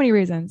for so many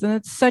reasons. And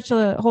it's such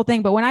a whole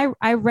thing. But when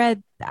I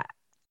read that,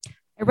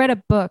 I read a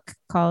book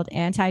called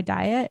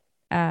Anti-Diet.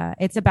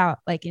 It's about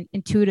like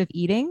intuitive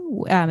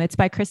eating. It's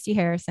by Christy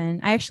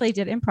Harrison. I actually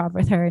did improv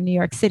with her in New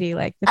York City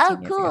like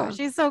 15 years ago.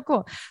 She's so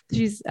cool.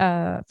 She's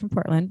from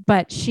Portland,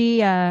 but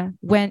she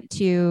went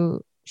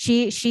to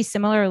she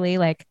similarly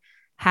like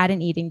had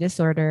an eating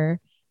disorder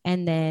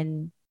and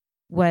then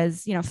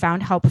was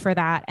found help for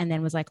that and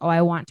then was like, oh,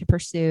 I want to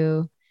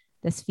pursue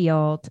this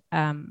field,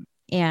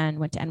 and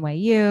went to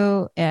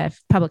NYU,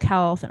 public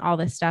health and all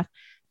this stuff.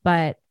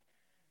 But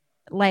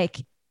like,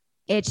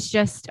 it's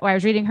just, I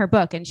was reading her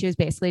book and she was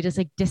basically just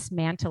like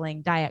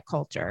dismantling diet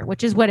culture,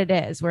 which is what it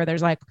is, where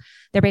there's like,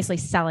 they're basically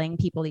selling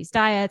people these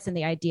diets and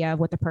the idea of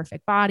what the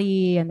perfect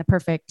body and the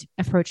perfect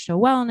approach to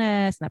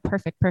wellness and the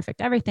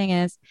perfect everything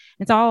is.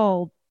 It's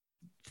all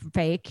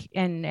fake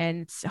and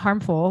it's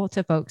harmful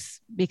to folks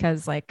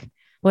because like,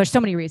 well, there's so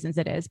many reasons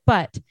it is,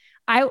 but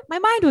my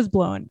mind was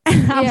blown.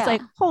 I was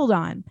like, hold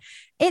on.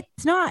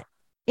 It's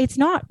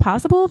not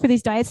possible for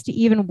these diets to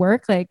even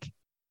work like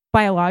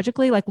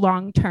biologically, like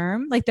long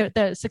term. Like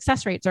the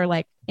success rates are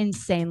like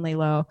insanely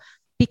low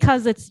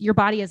because your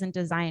body isn't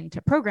designed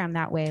to program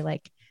that way.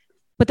 Like,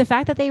 but the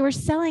fact that they were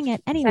selling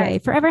it anyway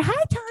forever.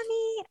 Hi,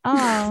 Tommy.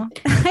 Oh,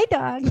 hi,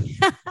 dog.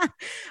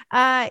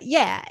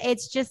 Yeah,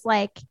 it's just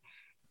like,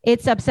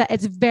 it's upset.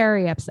 It's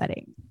very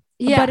upsetting.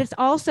 Yeah. But it's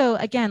also,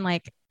 again,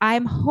 like,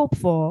 I'm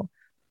hopeful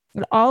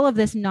with all of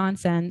this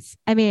nonsense.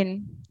 I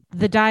mean,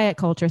 the diet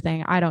culture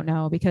thing, I don't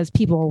know, because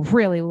people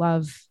really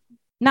love,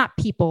 not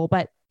people,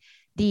 but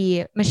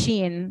the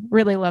machine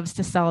really loves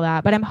to sell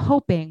that. But I'm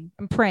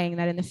praying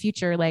that in the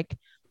future, like,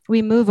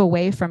 we move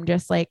away from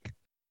just like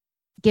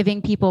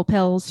giving people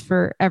pills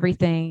for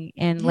everything.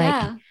 And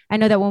like, I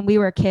know that when we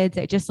were kids,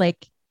 it just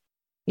like,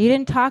 you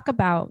didn't talk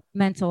about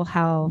mental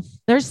health.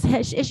 There's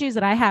issues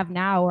that I have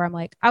now where I'm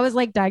like, I was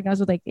like diagnosed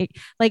with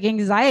like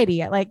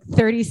anxiety at like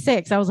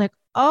 36. I was like,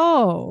 what?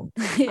 Are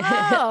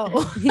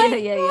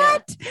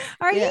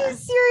you serious?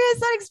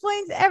 That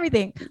explains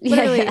everything.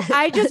 Literally,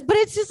 but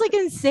it's just like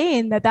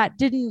insane that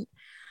didn't.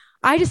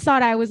 I just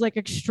thought I was like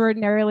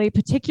extraordinarily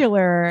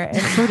particular and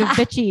sort of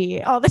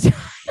bitchy all the time,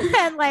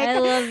 and like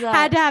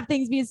had to have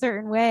things be a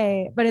certain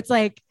way. But it's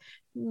like,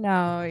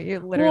 no, you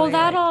literally. Well,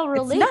 that all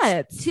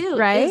relates too,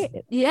 right?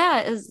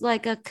 Is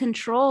like a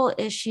control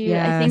issue.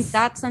 Yes. I think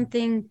that's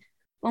something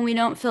when we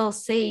don't feel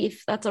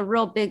safe. That's a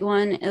real big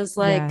one. Is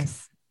like,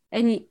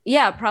 and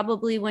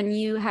probably when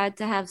you had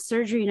to have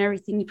surgery and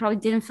everything, you probably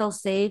didn't feel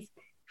safe. You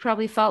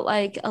probably felt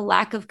like a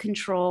lack of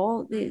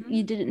control.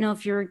 You didn't know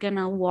if you were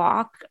gonna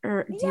walk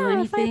or do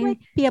anything. If I'd, like,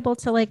 be able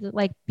to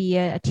like be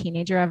a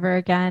teenager ever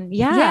again.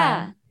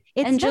 Yeah.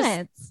 It's and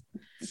just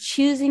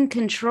choosing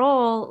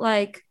control,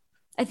 like.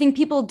 I think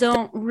people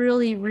don't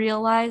really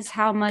realize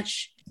how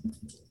much.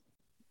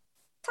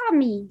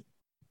 Tommy,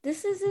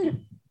 this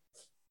isn't,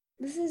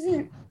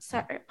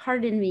 sorry,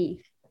 pardon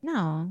me.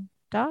 No,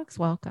 dog's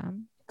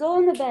welcome. Go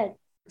in the bed.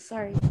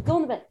 Sorry, go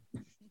in the bed.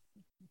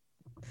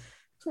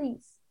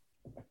 Please.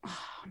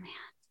 Oh, man.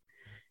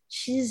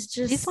 She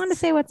just want to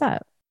say what's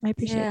up. I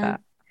appreciate Yeah.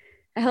 that.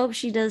 I hope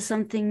she does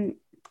something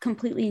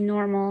completely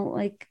normal,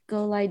 like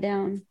go lie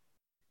down.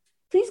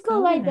 Please go That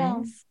would lie be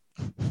down. nice.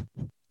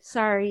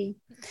 Sorry.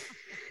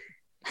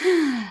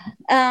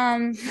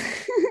 um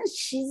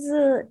she's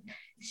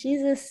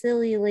a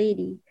silly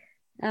lady.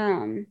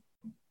 Um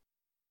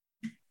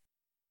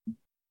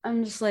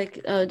I'm just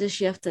like, oh, do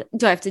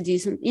I have to do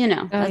something?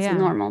 Oh That's yeah.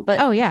 normal. But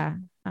Oh yeah.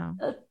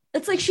 Oh,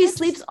 it's like she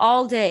sleeps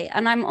all day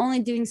and I'm only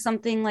doing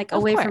something like of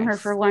away from her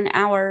for course. 1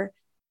 hour.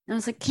 And I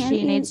was like, can't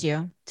She you needs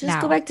you just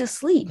go now. back to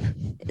sleep?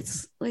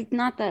 It's like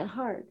not that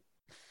hard.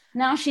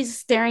 Now she's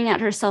staring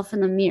at herself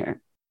in the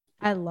mirror.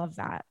 I love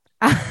that.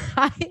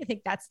 I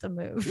think that's the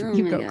move. Oh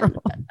You my go, God.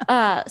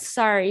 girl.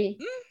 Sorry.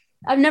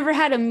 I've never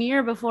had a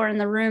mirror before in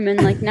the room,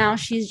 and like now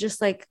she's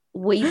just like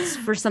waits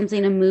for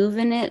something to move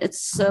in it.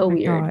 It's so Oh my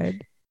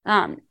weird.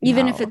 God.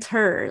 Even if No. it's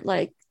her,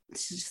 like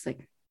she's just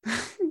like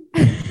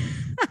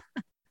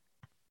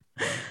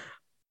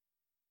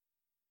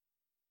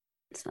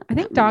I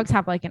think dogs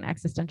have like an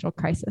existential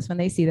crisis when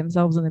they see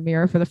themselves in the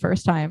mirror for the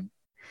first time.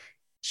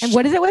 And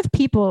what is it with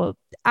people?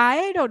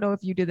 I don't know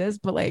if you do this,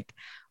 but like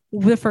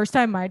the first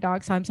time my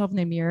dog saw himself in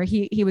the mirror,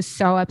 he was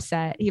so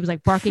upset. He was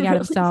like barking at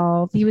Really?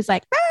 himself. He was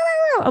like,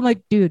 "Meow." I'm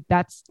like, dude,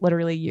 that's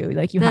literally you.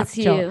 Like you have That's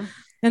to chill. you.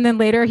 And then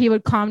later he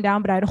would calm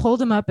down, but I'd hold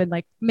him up and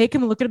like make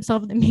him look at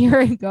himself in the mirror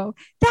and go,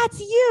 that's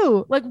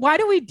you. Like, why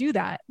do we do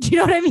that? Do you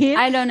know what I mean?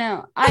 I don't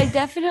know.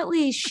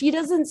 She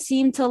doesn't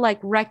seem to like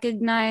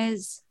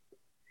recognize.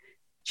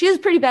 She has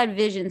pretty bad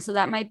vision, so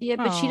that might be it.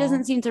 But she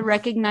doesn't seem to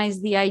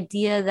recognize the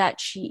idea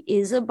that she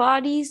is a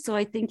body. So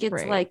I think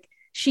it's like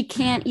she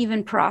can't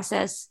even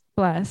process.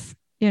 Bless.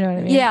 You know what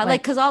I mean? Yeah,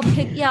 like because I'll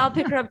pick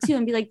her up too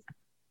and be like,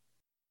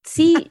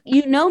 see,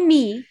 you know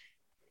me,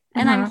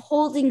 and I'm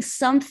holding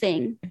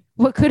something.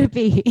 What could it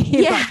be?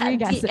 Yeah,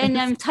 and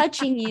I'm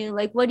touching you.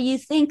 Like, what do you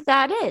think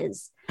that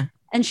is?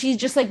 And she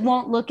just like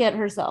won't look at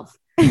herself.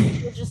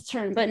 She'll just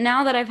turn. But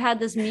now that I've had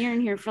this mirror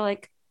in here for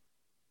like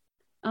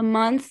a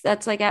month,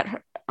 that's like at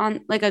her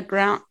on like a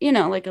ground,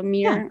 like a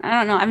mirror. Yeah. I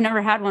don't know. I've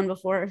never had one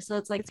before, so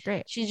it's like it's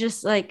great. She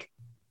just like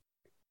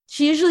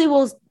she usually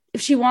will,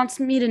 if she wants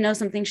me to know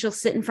something, she'll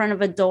sit in front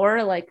of a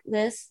door like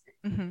this.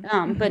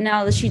 But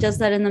now that she does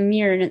that in the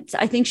mirror, and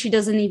I think she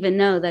doesn't even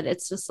know that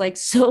it's just like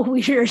so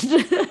weird.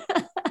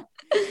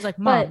 She's like,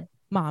 mom.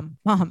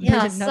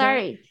 Yeah,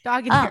 sorry.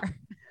 Dog in here.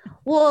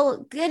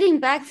 Well, getting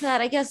back to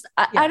that, I guess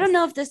I don't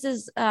know if this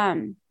is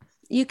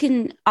you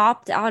can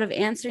opt out of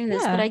answering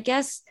this, but I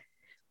guess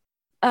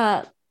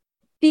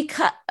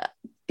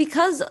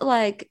because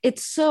like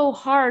it's so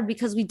hard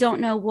because we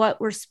don't know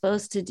what we're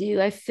supposed to do.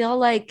 I feel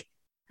like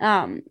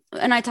and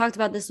I talked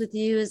about this with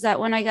you, is that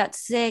when I got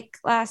sick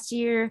last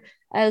year,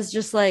 I was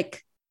just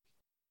like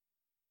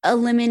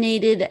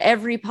eliminated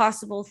every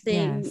possible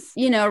thing,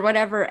 or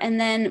whatever. And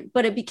then,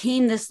 but it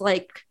became this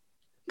like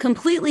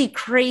completely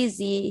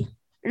crazy,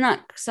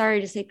 not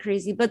sorry to say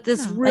crazy, but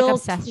this real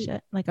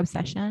obsession,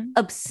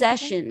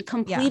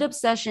 complete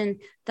obsession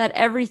that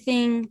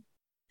everything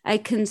I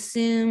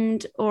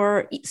consumed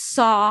or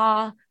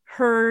saw,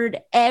 heard,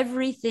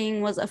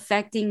 everything was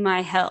affecting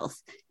my health.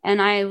 And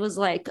I was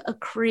like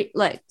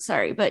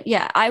sorry, but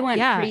I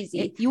went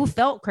crazy. You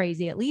felt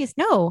crazy at least.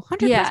 No,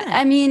 100%. Yeah.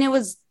 I mean, it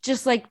was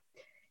just like,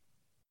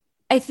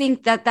 I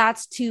think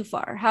that's too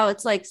far. How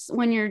it's like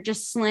when you're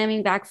just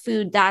slamming back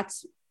food,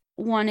 that's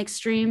one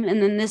extreme.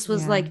 And then this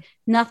was like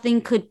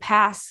nothing could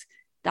pass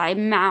thy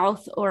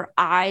mouth or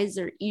eyes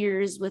or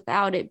ears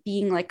without it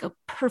being like a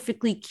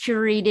perfectly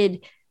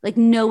curated, like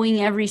knowing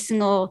every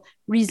single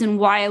reason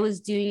why I was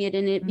doing it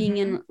and it being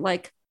in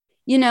like,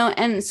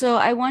 and so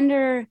I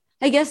wonder,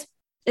 I guess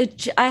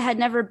I had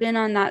never been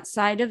on that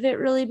side of it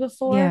really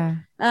before.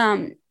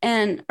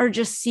 Or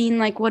just seen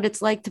like what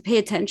it's like to pay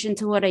attention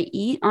to what I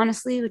eat,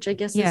 honestly, which I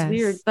guess is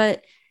weird.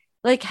 But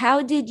like,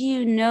 how did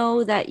you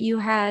know that you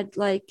had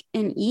like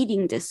an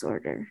eating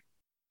disorder?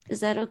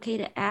 Is that okay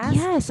to ask?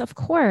 Yes, of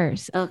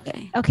course.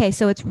 Okay.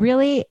 So it's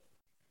really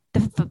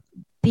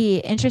the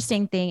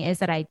interesting thing is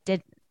that I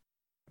did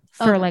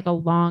for like a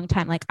long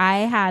time. Like I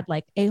had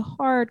like a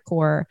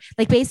hardcore,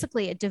 like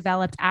basically it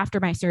developed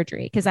after my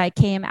surgery because I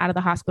came out of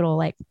the hospital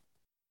like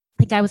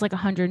I think I was like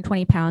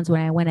 120 pounds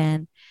when I went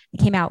in.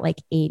 I came out like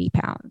 80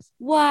 pounds.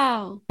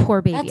 Wow.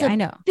 Poor baby. I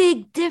know.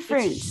 Big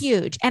difference. It's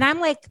huge. And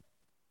I'm like,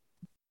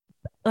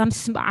 I'm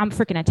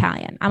freaking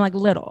Italian. I'm like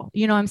little,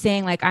 you know what I'm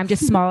saying? Like I'm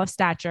just small of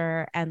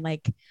stature and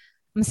like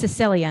I'm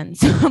Sicilian.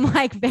 So I'm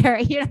like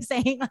very, you know what I'm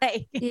saying?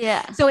 Like,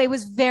 so it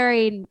was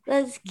very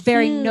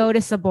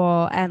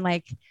noticeable. And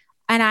like,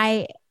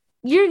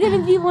 you're going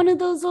to be one of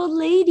those old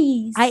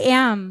ladies. I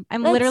am.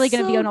 I'm literally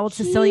going to be an old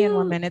Sicilian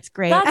woman. It's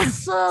great.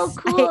 That's so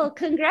cool.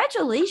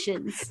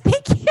 Congratulations.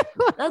 Thank you.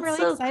 That's I'm really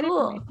so excited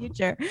cool. for my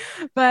future.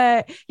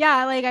 But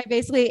yeah, like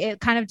it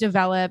kind of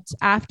developed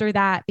after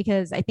that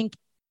because I think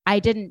I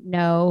didn't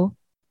know.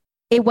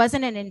 It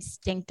wasn't an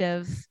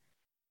instinctive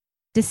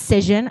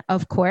decision,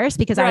 of course,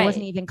 because I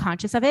wasn't even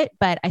conscious of it.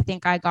 But I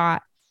think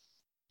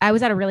I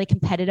was at a really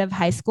competitive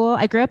high school.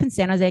 I grew up in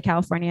San Jose,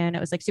 California, and it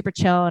was like super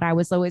chill. And I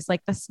was always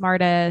like the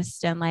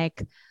smartest and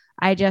like,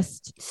 I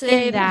just,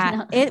 Same. in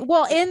that,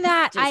 No. in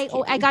that, Just I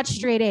kidding. got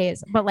straight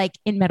A's, but like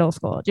in middle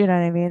school. Do you know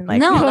what I mean? Like,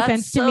 No, no that's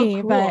offense to so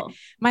me, but cool.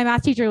 my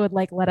math teacher would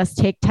like let us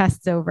take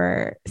tests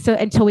over. So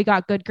until we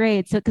got good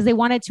grades. So, cause they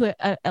wanted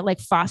to like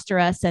foster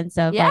a sense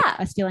of like Yeah.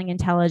 us feeling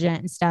intelligent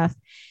and stuff.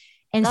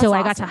 And That's so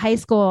I got to awesome. high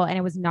school and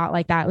it was not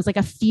like that. It was like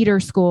a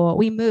feeder school.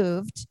 We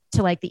moved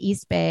to like the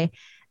East Bay,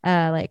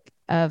 like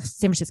of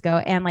San Francisco.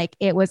 And like,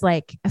 it was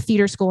like a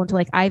feeder school into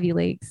like Ivy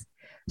Leagues.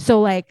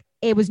 So like,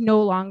 it was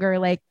no longer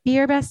like be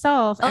your best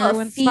self. Oh, a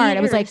Everyone's smart.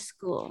 It was feeder like,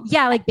 school.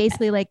 yeah, like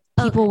basically like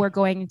people Okay. were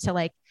going to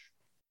like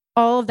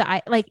all of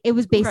the, like, it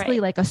was basically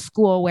Right. like a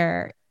school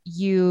where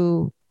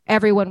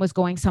everyone was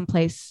going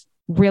someplace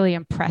really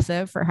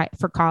impressive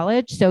for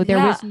college. So there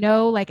Yeah. was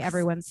no like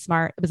everyone's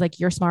smart. It was like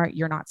you're smart,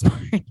 you're not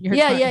smart. You're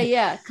Yeah, smart.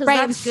 yeah. Because Right. It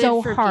that's was good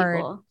so for hard.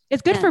 people.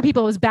 It's good Yeah. for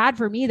people. It was bad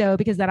for me though,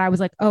 because then I was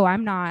like, oh,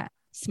 I'm not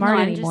smart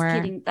No, I'm anymore. just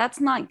kidding. That's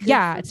not good.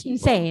 Yeah, for it's people.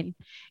 insane.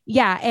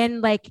 Yeah.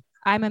 And like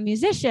I'm a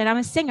musician, I'm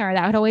a singer.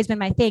 That had always been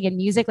my thing. And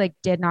music like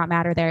did not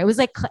matter there. It was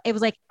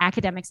like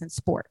academics and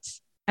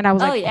sports. And I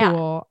was like, yeah.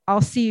 cool,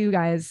 I'll see you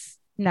guys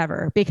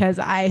never because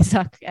I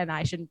suck and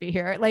I shouldn't be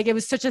here. Like it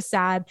was such a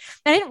sad,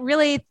 I didn't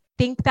really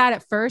think that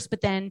at first, but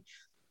then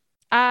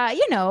I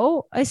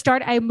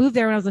moved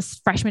there when I was a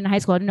freshman in high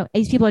school. I didn't know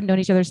these people had known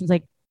each other since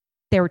like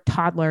they were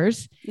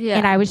toddlers. Yeah.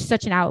 And I was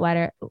such an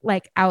outsider.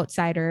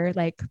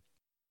 Like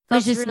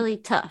That's just really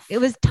tough. It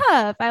was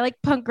tough. I like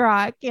punk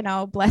rock,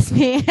 bless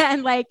me.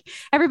 And like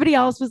everybody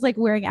else was like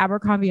wearing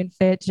Abercrombie and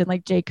Fitch and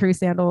like J. Crew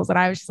sandals. And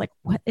I was just like,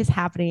 what is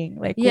happening?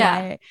 Like,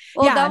 yeah. why?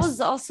 Well, Yeah. that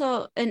was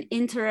also an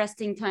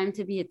interesting time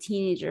to be a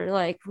teenager.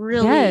 Like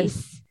really,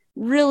 Yes.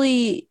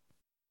 really,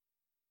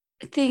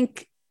 I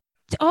think.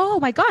 Oh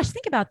my gosh,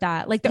 think about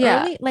that. Like the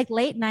Yeah. early, like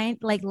late 90s,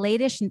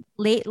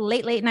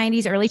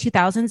 early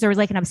 2000s, there was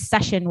like an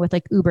obsession with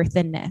like uber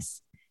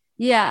thinness.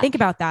 Yeah. Think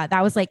about that.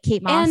 That was like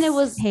Kate Moss And it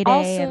was heyday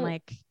also, and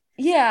like,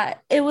 yeah,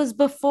 it was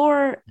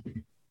before.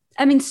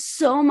 I mean,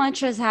 so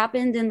much has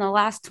happened in the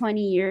last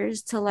 20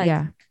 years to like,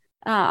 yeah.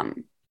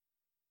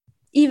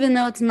 Even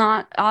though it's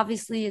not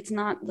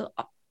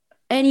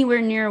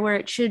anywhere near where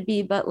it should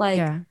be, but like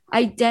Yeah.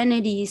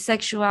 identity,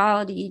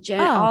 sexuality,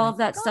 all of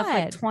that stuff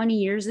like 20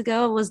 years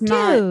ago was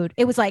not. Dude,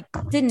 it was like,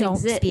 didn't don't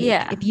exist. speak.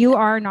 Yeah. If you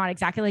are not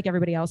exactly like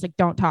everybody else, like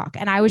don't talk.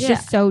 And I was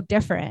just so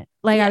different.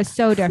 Like I was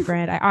so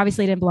different. I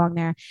obviously didn't belong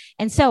there.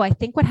 And so I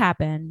think what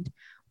happened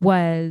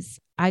was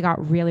I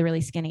got really,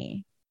 really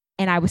skinny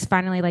and I was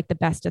finally like the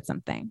best at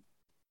something,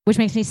 which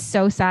makes me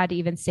so sad to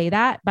even say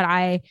that. But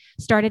I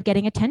started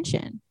getting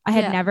attention. I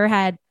had never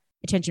had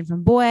attention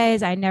from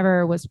boys. I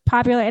never was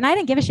popular and I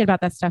didn't give a shit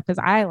about that stuff because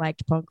I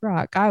liked punk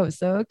rock. I was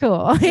so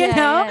cool, you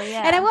know?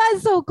 Yeah. And I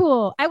was so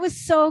cool. I was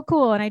so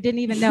cool and I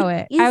didn't even know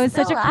it. I was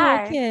such a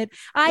cool kid.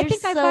 I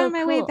think I found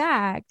my way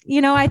back.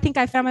 I think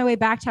I found my way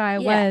back to how I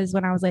was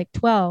when I was like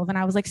 12 and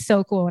I was like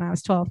so cool when I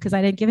was 12 because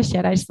I didn't give a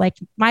shit. I just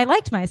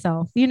liked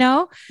myself,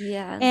 Yeah.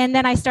 And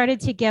then I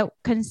started to get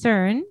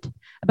concerned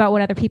about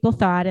what other people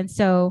thought. And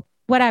so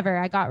whatever,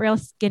 I got real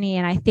skinny.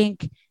 And I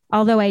think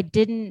although I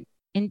didn't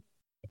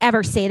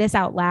ever say this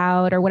out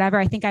loud or whatever,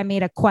 I think I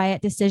made a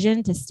quiet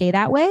decision to stay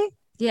that way.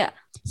 Yeah.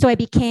 So I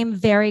became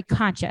very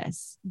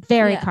conscious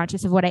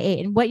of what I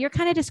ate. And what you're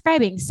kind of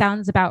describing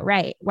sounds about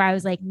right, where I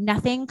was like,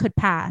 nothing could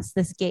pass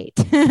this gate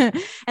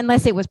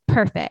unless it was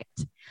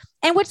perfect.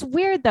 And what's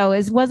weird though,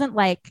 wasn't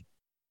like,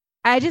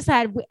 I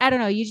don't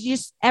know, you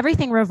just,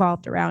 everything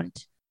revolved around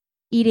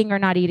eating or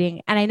not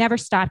eating. And I never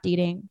stopped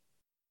eating,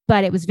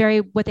 but it was very,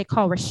 what they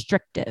call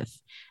restrictive.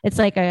 It's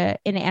like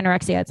in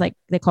anorexia, it's like,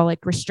 they call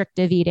like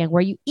restrictive eating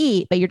where you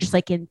eat, but you're just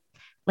like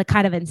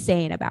kind of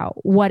insane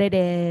about what it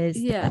is,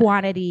 the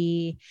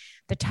quantity,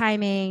 the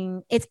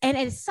timing. And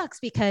it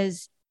sucks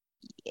because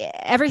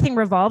everything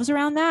revolves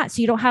around that. So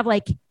you don't have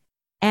like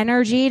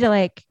energy to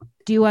like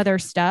do other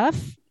stuff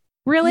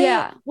really.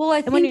 Yeah. Well,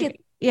 I think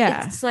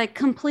it's like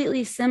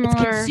completely similar.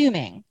 It's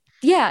consuming.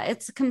 Yeah.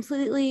 It's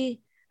completely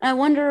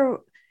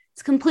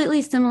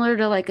similar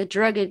to like a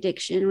drug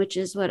addiction, which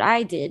is what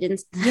I did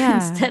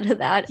instead of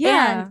that.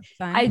 Yeah.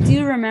 And I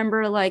do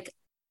remember like,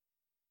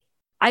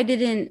 I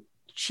didn't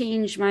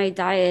change my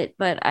diet,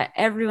 but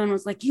everyone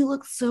was like, you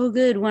look so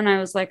good when I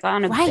was like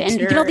on a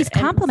bender. You get all these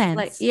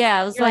compliments.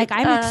 I was like,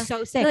 I look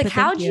so sick. Like,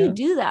 how'd you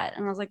do that?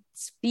 And I was like,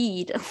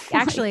 speed.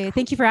 Actually,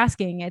 thank you for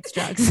asking. It's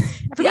drugs.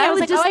 I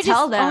would just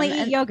tell them. Only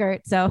eat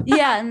yogurt. So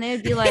yeah. And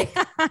they'd be like,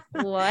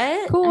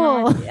 what?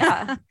 Cool. Like,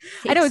 yeah.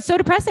 I know, it's so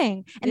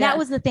depressing. And that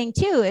was the thing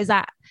too, is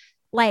that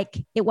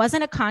like, it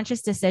wasn't a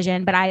conscious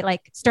decision, but I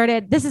like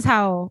this is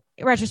how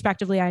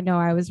retrospectively I know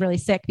I was really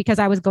sick because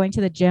I was going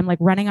to the gym, like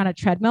running on a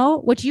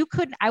treadmill, which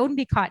I wouldn't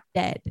be caught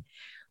dead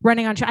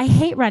running on. I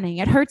hate running.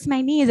 It hurts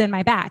my knees and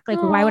my back.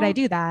 Like, why would I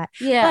do that?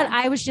 Yeah. But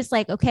I was just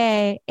like,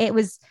 okay, it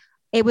was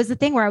the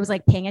thing where I was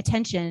like paying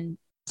attention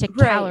to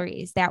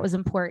calories. That was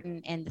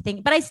important in the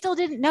thing, but I still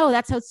didn't know.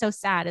 That's how it's so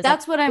sad.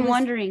 That's what I'm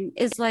wondering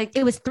is like,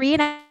 it was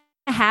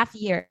 3.5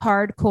 years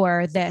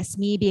hardcore,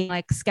 me being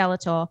like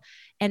skeletal.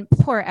 And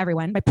poor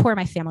everyone,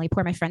 my family,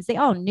 poor my friends, they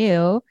all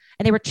knew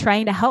and they were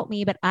trying to help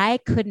me, but I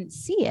couldn't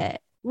see it.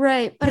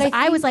 Right. But Because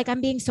I was like,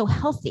 I'm being so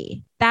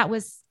healthy. That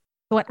was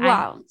what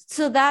wow.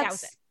 So that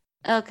was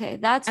that's okay.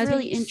 That's I was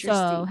really being interesting.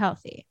 so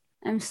healthy.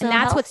 I'm so And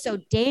that's healthy. what's so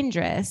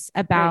dangerous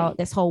about Right.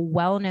 this whole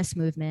wellness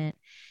movement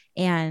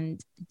and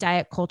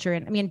diet culture.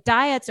 And I mean,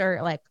 diets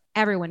are like,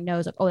 everyone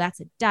knows like, oh, that's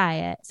a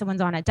diet.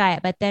 Someone's on a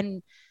diet. But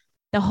then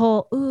the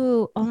whole,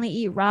 ooh, only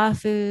eat raw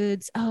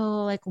foods.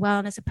 Oh, like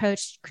wellness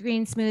approach,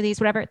 green smoothies,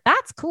 whatever.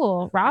 That's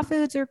cool. Raw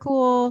foods are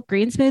cool.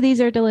 Green smoothies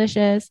are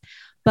delicious.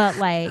 But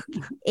like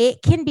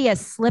it can be a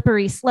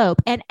slippery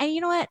slope. And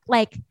you know what?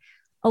 Like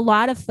a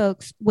lot of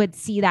folks would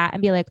see that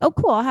and be like, oh,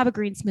 cool, I'll have a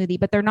green smoothie,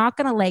 but they're not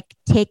gonna like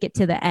take it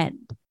to the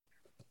end.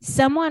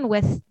 Someone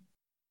with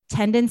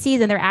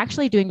tendencies, and they're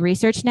actually doing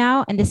research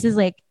now, and this is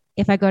like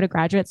if I go to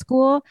graduate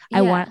school,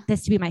 I want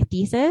this to be my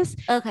thesis,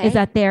 is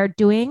that they're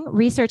doing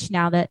research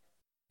now that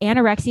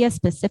anorexia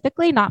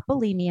specifically, not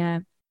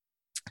bulimia,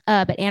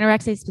 but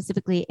anorexia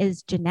specifically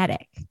is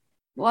genetic.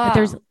 Wow. But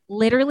there's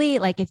literally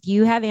like if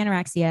you have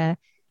anorexia,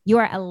 you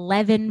are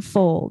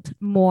 11-fold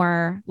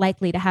more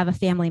likely to have a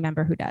family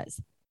member who does.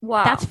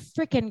 Wow. That's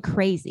freaking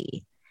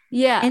crazy.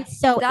 Yeah. And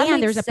so,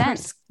 and there's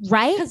sense.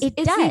 Right? It's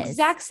does. the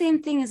exact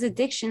same thing as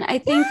addiction. I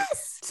think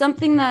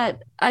something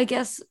that I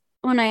guess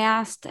when I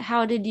asked,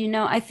 how did you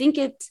know? I think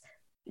it's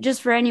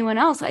just for anyone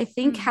else. I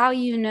think how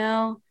you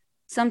know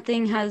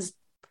something has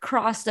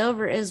crossed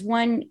over is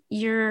when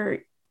your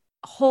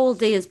whole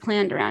day is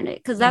planned around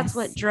it. Cause that's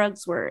what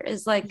drugs were,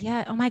 is like,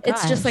 oh my God.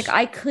 It's just like,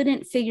 I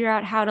couldn't figure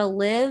out how to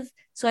live.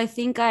 So I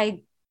think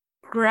I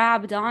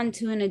grabbed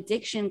onto an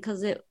addiction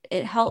because it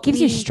helped gives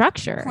me you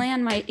structure,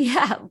 plan my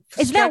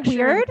isn't that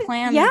weird?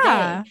 Plan the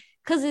day.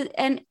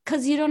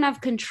 Because you don't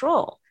have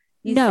control.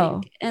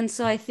 Think. And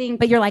so I think,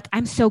 but you're like,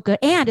 I'm so good.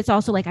 And it's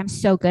also like, I'm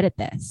so good at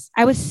this.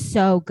 I was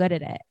so good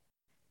at it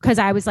because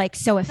I was like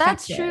so effective.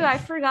 That's true. I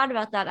forgot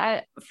about that.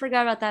 I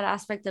forgot about that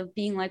aspect of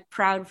being like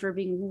proud for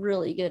being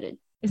really good at.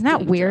 Isn't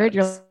that weird?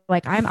 Drugs. You're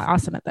like, I'm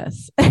awesome at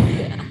this.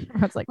 Yeah. I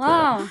was like,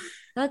 wow,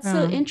 that's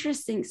so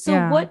interesting.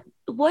 So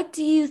what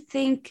do you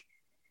think?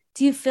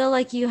 Do you feel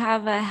like you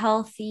have a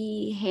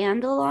healthy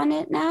handle on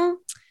it now?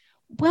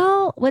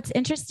 Well, what's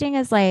interesting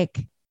is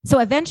like, so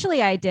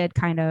eventually I did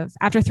kind of,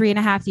 after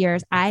 3.5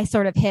 years, I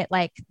sort of hit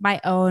like my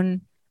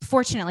own,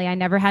 fortunately, I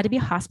never had to be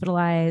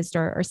hospitalized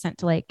or sent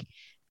to like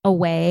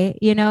away,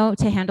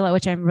 to handle it,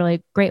 which I'm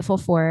really grateful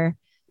for.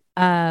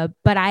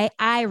 But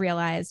I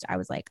realized I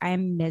was like, I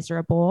am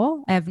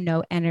miserable. I have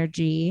no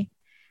energy.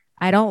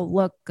 I don't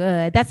look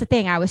good. That's the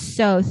thing. I was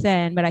so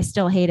thin, but I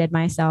still hated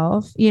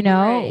myself,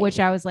 which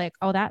I was like,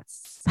 oh,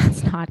 that's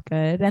not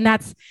good. And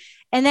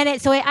then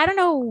I don't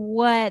know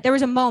what, there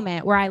was a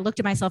moment where I looked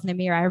at myself in the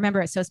mirror. I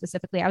remember it so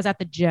specifically. I was at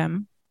the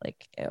gym,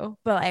 like, ew,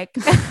 but like,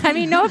 I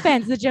mean, no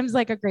offense. The gym's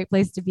like a great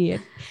place to be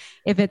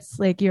if it's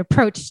like you're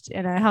approached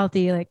in a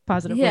healthy, like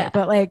positive way.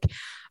 But like,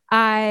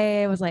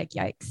 I was like,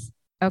 yikes.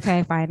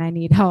 Okay, fine. I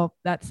need help.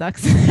 That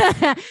sucks.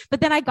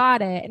 But then I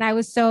got it. And I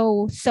was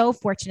so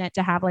fortunate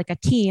to have like a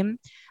team,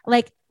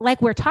 like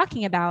we're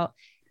talking about,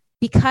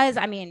 because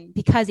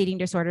eating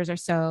disorders are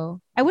so,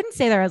 I wouldn't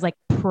say they're as like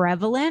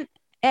prevalent,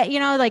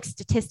 like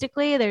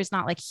statistically, there's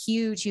not like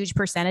huge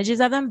percentages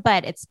of them,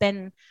 but it's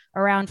been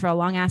around for a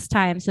long ass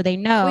time. So they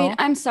know. Wait,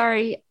 I'm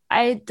sorry.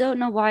 I don't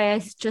know why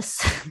I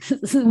just,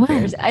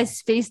 I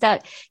spaced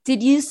out.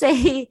 Did you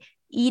say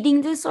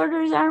eating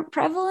disorders aren't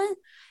prevalent?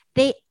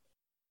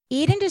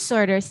 Eating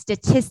disorders,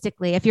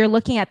 statistically, if you're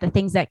looking at the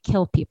things that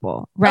kill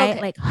people,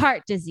 right? Like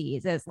heart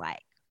disease is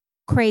like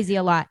crazy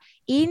a lot.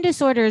 Eating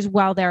disorders,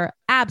 while they're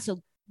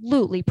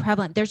absolutely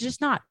prevalent, there's just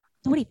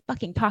nobody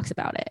fucking talks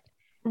about it.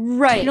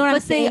 Right. You know what I'm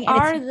saying? They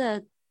are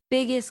the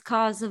biggest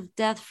cause of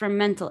death from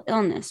mental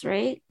illness,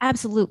 right?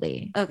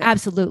 Absolutely. Okay.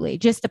 Absolutely.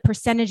 Just the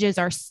percentages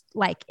are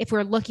like, if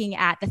we're looking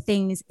at the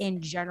things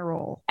in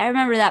general. I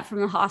remember that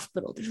from the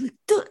hospital.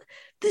 They're like,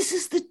 this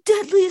is the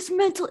deadliest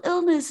mental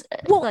illness.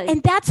 Well,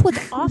 and that's what's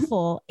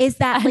awful is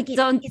that like,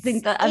 I'm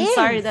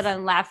sorry that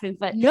I'm laughing,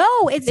 but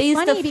no, it's they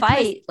used funny to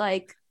fight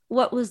like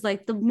what was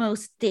like the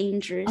most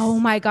dangerous. Oh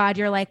my God.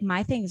 You're like,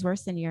 my thing's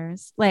worse than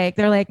yours. Like,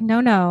 they're like,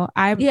 no,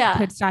 I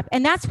could stop.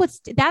 And that's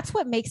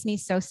what makes me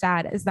so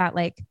sad is that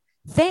like,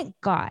 thank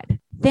God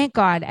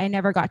I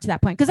never got to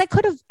that point. Cause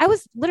I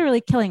was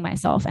literally killing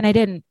myself and I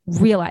didn't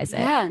realize it.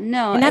 Yeah,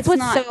 no. And that's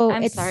what's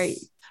I'm sorry.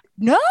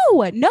 No,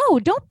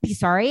 don't be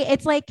sorry.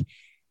 It's like,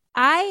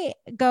 I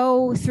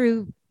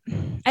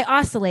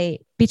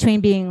oscillate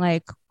between being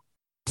like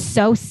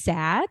so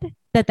sad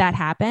that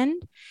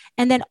happened.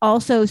 And then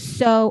also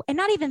and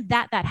not even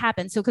that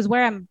happened. So, cause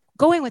where I'm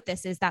going with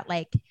this is that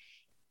like,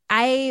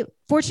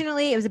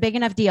 fortunately it was a big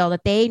enough deal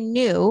that they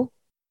knew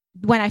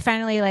when I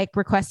finally like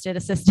requested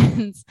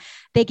assistance,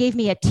 they gave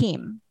me a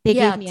team. They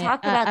gave me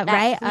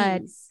a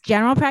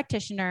general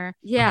practitioner,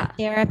 a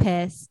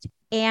therapist,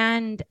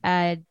 and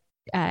a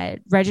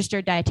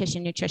registered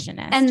dietitian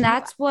nutritionist. And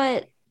that's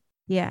what.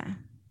 Yeah.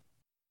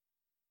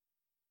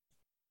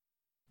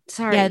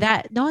 Sorry.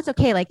 Yeah. No, it's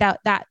okay. Like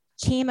that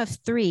team of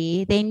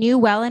 3, they knew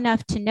well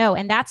enough to know.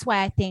 And that's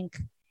why I think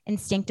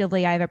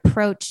instinctively I've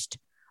approached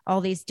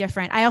all these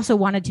different, I also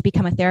wanted to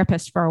become a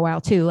therapist for a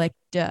while too, like,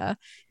 duh,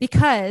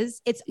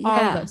 because it's all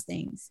of those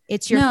things.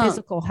 It's your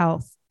physical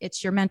health,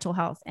 it's your mental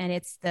health, and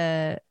it's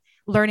the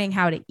learning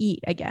how to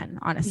eat again,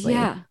 honestly.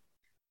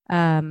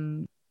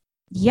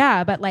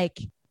 But like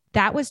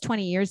that was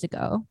 20 years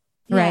ago.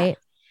 Right.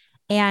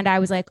 And I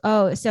was like,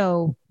 oh,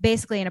 so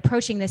basically in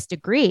approaching this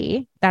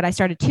degree that I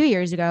started 2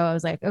 years ago, I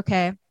was like,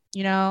 okay,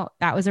 you know,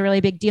 that was a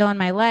really big deal in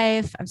my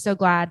life. I'm so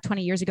glad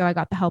 20 years ago I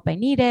got the help I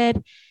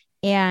needed.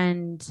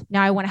 And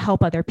now I want to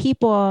help other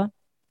people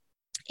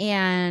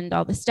and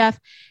all this stuff.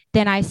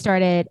 Then I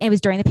started, it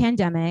was during the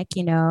pandemic,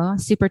 you know,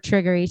 super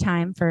triggery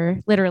time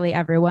for literally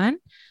everyone.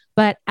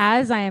 But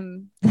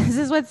this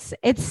is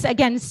it's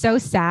again, so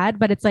sad,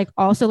 but it's like,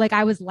 also like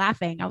I was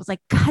laughing. I was like,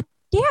 God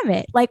damn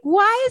it. Like,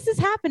 why is this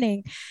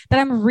happening that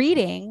I'm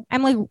reading?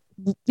 I'm like,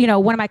 you know,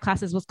 one of my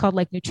classes was called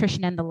like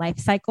nutrition and the life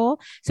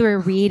cycle. So we're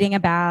reading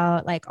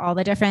about like all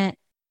the different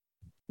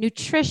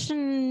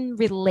nutrition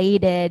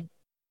related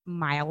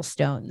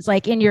milestones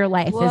like in your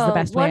life. Whoa, is the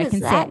best way I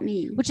can say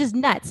it, which is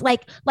nuts.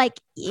 Like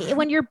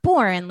when you're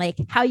born, like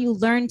how you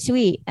learn to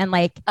eat, and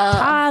like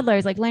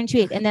toddlers like learn to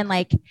eat, and then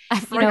like I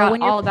forgot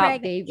when you're all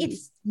about babies.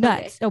 It's nuts.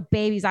 Okay. So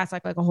babies, that's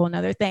like a whole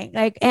nother thing.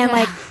 Like, and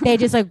like they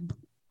just like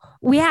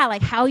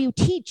like how you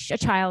teach a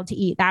child to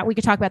eat, that we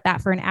could talk about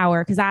that for an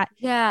hour, because that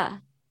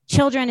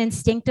children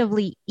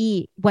instinctively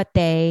eat what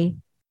they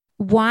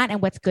want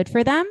and what's good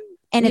for them.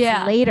 And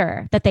it's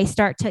later that they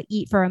start to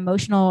eat for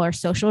emotional or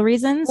social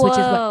reasons, which is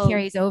what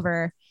carries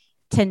over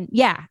to,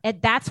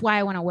 that's why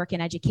I want to work in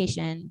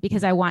education,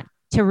 because I want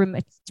to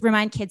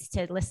remind kids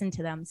to listen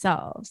to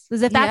themselves.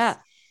 Because if that's,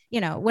 you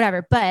know,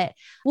 whatever, but.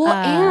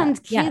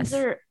 And kids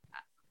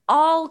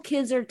all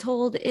kids are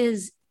told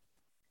is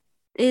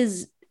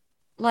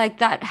like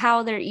that,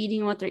 how they're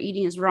eating, what they're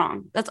eating is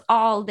wrong. That's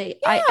all they,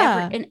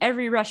 in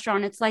every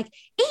restaurant, it's like,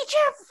 eat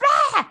your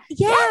flat.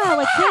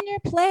 Like clean your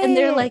plate. And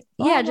they're like,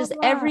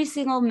 every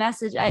single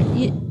message. I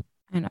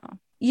know.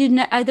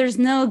 There's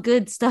no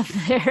good stuff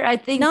there. I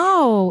think.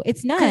 No,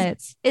 it's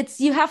nuts.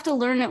 You have to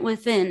learn it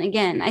within.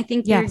 Again, I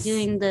think you're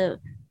doing the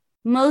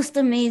most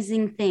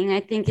amazing thing. I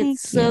think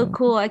it's so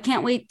cool. I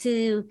can't wait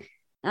to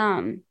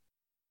learn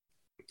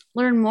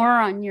more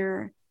on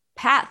your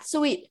path.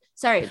 So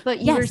sorry, but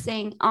you were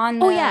saying on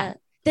the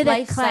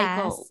life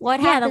cycle.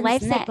 What happens the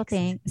life next? cycle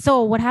thing.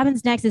 So what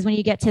happens next is when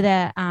you get to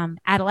the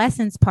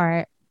adolescence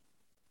part,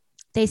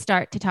 they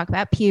start to talk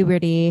about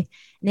puberty,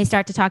 and they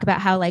start to talk about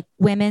how like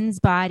women's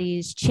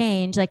bodies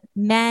change, like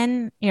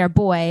men, you know,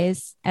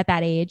 boys at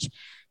that age,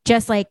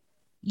 just like,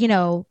 you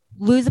know,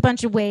 lose a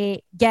bunch of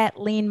weight, get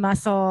lean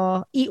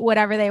muscle, eat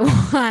whatever they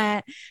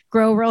want,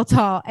 grow real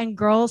tall, and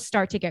girls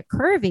start to get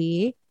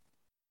curvy,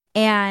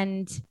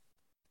 and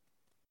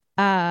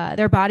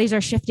their bodies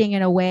are shifting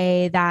in a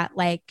way that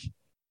like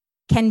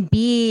can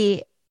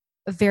be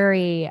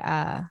very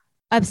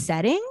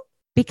upsetting,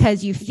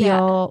 because you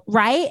feel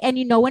right. And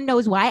no one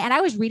knows why. And I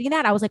was reading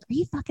that. I was like, are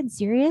you fucking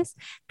serious?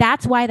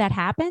 That's why that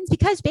happens?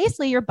 Because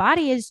basically your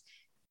body is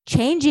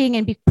changing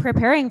and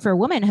preparing for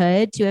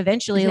womanhood to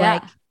eventually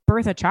like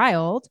birth a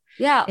child.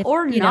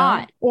 Or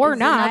not.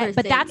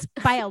 But that's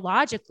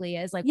biologically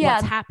is like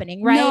what's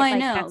happening, right? No, I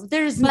know.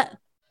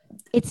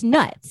 It's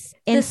nuts.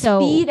 And the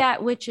speed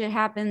at which it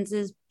happens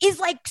is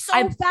like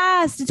so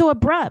fast and so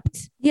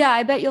abrupt.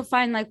 I bet you'll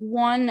find like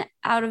 1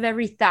 out of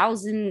every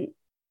 1,000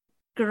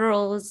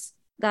 girls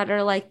that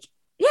are like,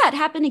 it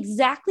happened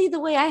exactly the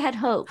way I had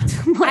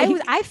hoped. Like,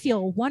 I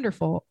feel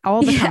wonderful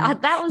all the time.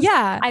 That was,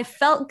 I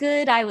felt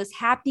good. I was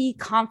happy,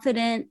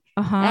 confident,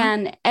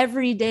 and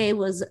every day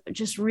was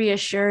just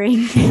reassuring.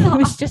 It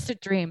was just a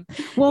dream.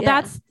 Well,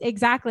 that's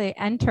exactly,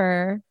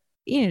 enter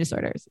eating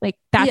disorders. Like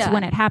that's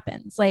when it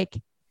happens.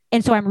 Like,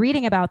 and so I'm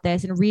reading about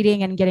this and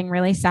getting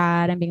really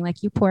sad and being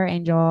like, you poor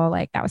angel.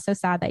 Like that was so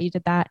sad that you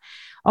did that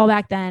all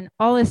back then,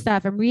 all this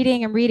stuff. I'm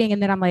reading.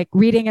 And then I'm like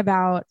reading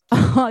about,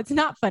 it's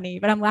not funny,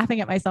 but I'm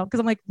laughing at myself because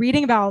I'm like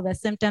reading about all the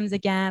symptoms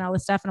again, all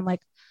this stuff. And I'm like,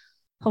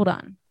 hold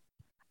on,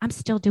 I'm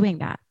still doing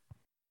that.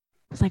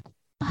 I was like,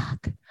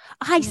 fuck,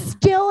 I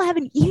still have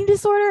an eating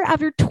disorder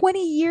after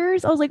 20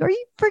 years. I was like, are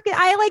you freaking,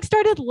 I like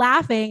started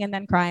laughing and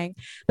then crying,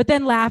 but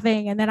then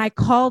laughing. And then I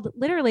called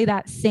literally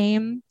that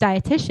same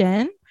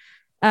dietitian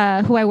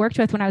who I worked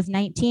with when I was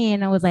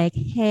 19. I was like,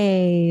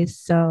 hey,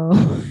 so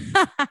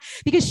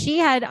because she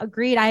had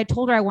agreed, I had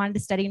told her I wanted to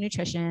study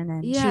nutrition,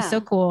 and she was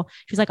so cool.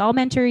 She was like, I'll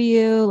mentor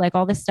you, like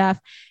all this stuff.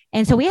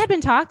 And so we had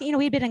been talking,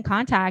 we'd been in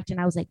contact, and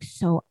I was like,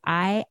 so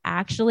I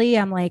actually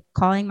am like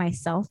calling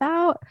myself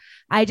out.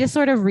 I just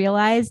sort of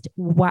realized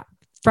what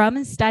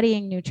from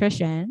studying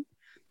nutrition,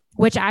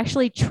 which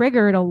actually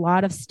triggered a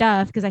lot of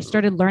stuff, because I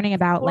started learning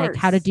about like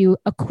how to do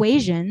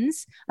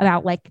equations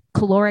about like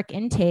caloric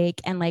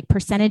intake and like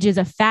percentages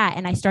of fat.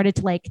 And I started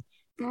to like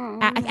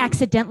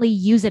accidentally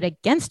use it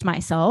against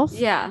myself.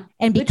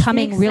 And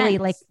becoming really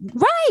like,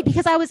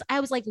 because I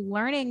was like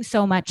learning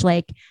so much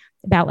like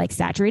about like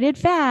saturated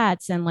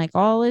fats and like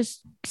all this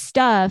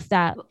stuff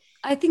that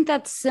I think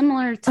that's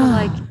similar to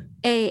like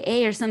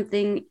AA or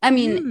something. I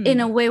mean, in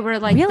a way where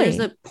like there's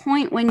a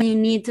point when you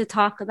need to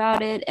talk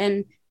about it,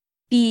 and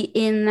be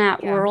in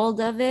that world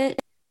of it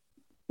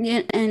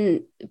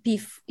and be,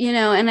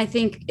 and I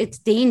think it's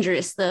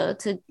dangerous though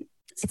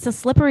it's a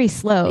slippery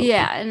slope.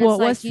 Yeah. And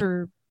well, it was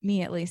for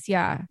me at least.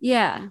 Yeah.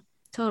 Yeah,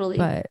 totally.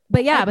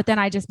 But yeah, but then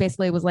I just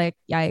basically was like,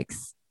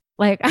 yikes.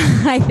 Like,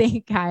 I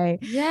think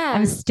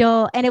I'm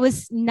still, and it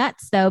was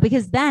nuts though,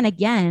 because then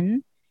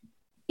again,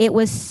 it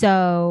was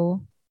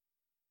so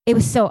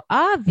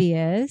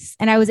obvious.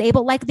 And I was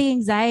able, like the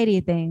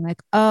anxiety thing,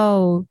 like,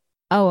 oh,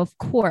 of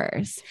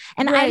course.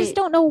 And I just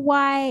don't know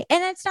why.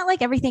 And it's not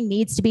like everything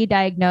needs to be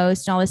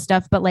diagnosed and all this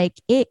stuff, but like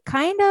it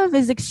kind of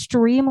is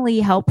extremely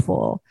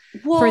helpful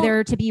for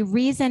there to be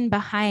reason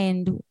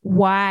behind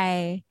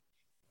why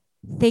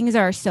things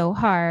are so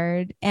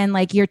hard, and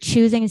like you're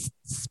choosing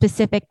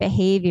specific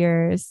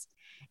behaviors.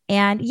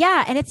 And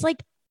it's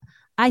like,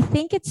 I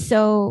think it's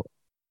so,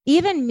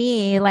 even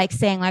me like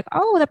saying like,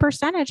 oh, the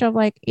percentage of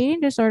like eating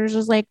disorders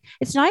is like,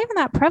 it's not even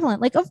that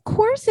prevalent. Like, of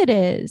course it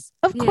is.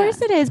 Of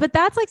course it is. But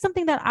that's like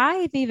something that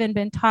I've even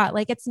been taught.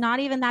 Like, it's not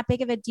even that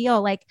big of a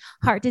deal. Like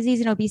heart disease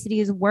and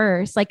obesity is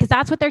worse. Like, cause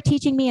that's what they're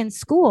teaching me in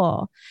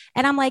school.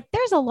 And I'm like,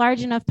 there's a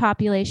large enough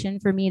population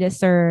for me to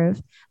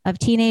serve of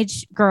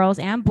teenage girls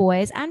and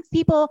boys and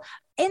people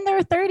in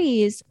their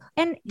 30s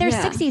and their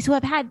 60s who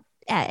have had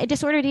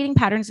disordered eating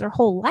patterns their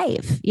whole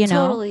life,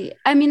 Totally.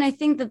 I mean, I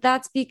think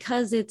that's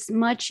because it's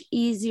much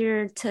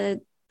easier to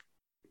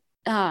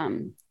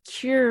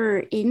cure,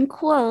 in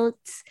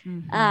quotes,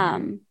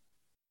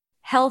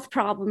 health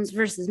problems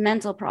versus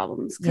mental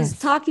problems. Because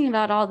talking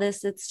about all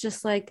this, it's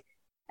just like,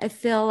 I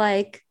feel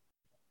like,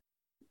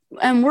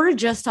 and we're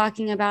just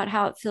talking about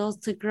how it feels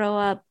to grow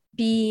up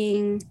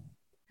being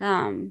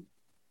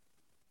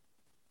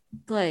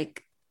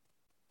like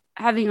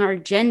having our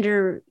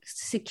gender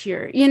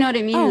secure, you know what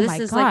I mean? Oh, this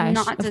is like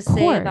not to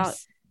say about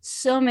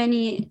so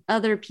many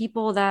other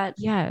people that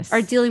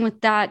are dealing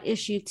with that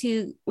issue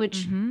too,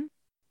 which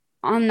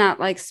on that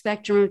like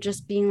spectrum of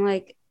just being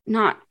like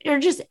not, or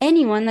just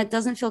anyone that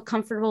doesn't feel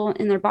comfortable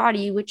in their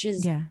body, which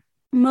is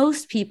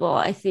most people,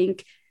 I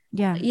think.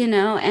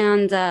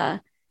 And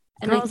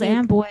girls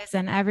and boys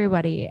and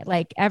everybody,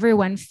 like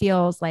everyone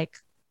feels like,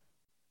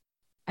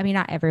 I mean,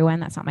 not everyone,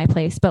 that's not my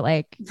place, but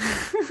like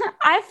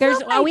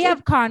we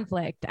have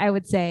conflict, I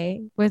would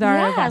say, with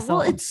our vessel.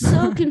 Well, it's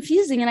so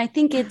confusing. And I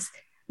think it's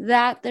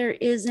that there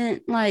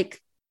isn't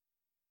like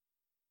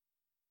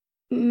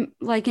an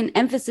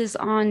emphasis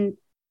on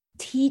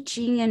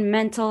teaching and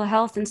mental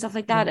health and stuff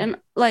like that. And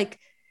like,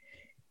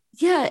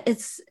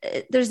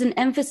 there's an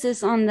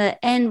emphasis on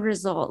the end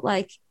result.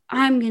 Like,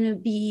 I'm going to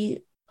be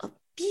a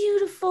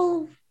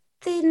beautiful,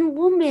 thin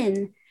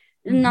woman.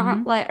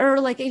 Not like, or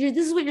like,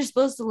 this is what you're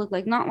supposed to look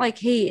like. Not like,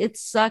 hey, it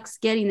sucks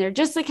getting there.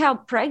 Just like how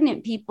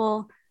pregnant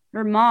people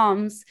or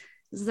moms,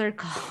 as they're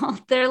called,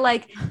 they're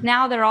like,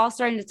 now they're all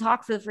starting to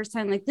talk for the first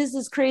time. Like, this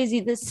is crazy.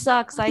 This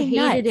sucks. I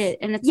hated it.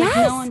 And it's like,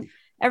 no one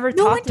ever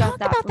talked about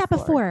that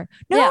before.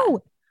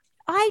 No,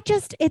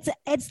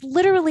 it's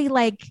literally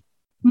like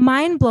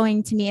mind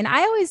blowing to me. And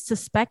I always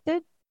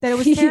suspected that it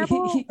was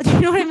terrible. You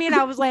know what I mean?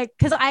 I was like,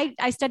 cause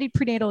I studied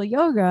prenatal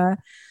yoga.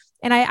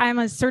 And I'm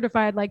a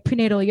certified like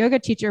prenatal yoga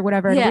teacher,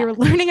 whatever. And we were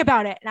learning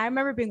about it. And I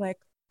remember being like,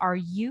 are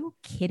you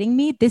kidding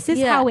me? This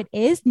is how it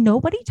is.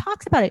 Nobody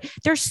talks about it.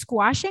 They're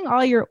squashing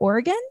all your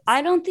organs.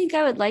 I don't think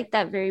I would like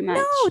that very much.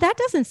 No, that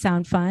doesn't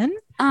sound fun.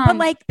 But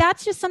like,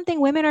 that's just something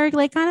women are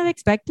like kind of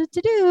expected to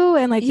do.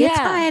 And like, it's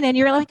fine. And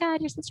you're like, God,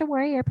 you're such a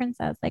warrior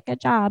princess. Like,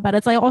 good job. But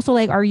it's like, also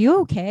like, are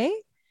you okay?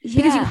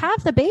 Because you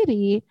have the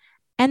baby.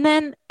 And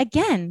then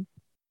again,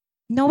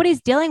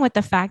 nobody's dealing with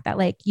the fact that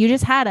like you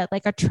just had a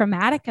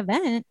traumatic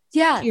event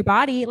to your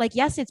body. Like,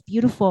 yes, it's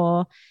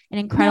beautiful and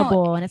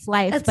incredible and it's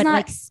life, but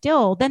like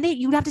still then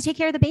you have to take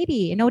care of the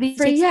baby and nobody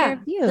takes care of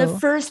you. The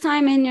first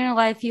time in your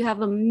life you have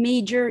a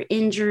major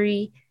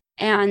injury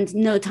and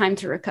no time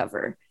to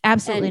recover.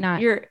 Absolutely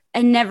not.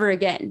 And never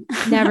again.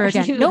 Never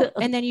again. Nope.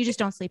 And then you just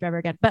don't sleep ever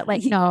again. But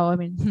like, no, I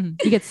mean,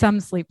 you get some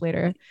sleep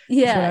later.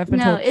 Yeah.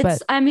 No,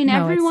 told,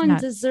 everyone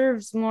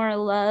deserves more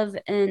love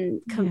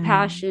and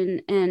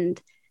compassion and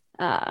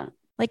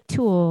like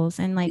tools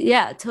and like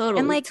totally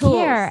and like tools.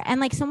 Care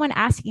and like someone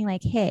asking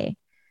like, hey,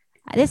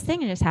 this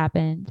thing just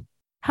happened,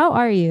 how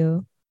are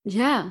you,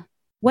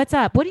 what's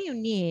up, what do you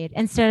need,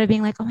 instead of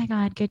being like, oh my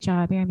God, good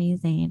job, you're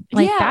amazing,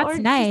 like that's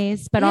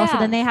nice, but also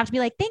then they have to be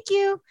like, thank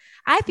you,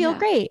 I feel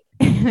great.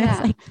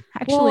 It's like,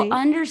 actually,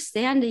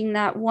 understanding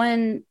that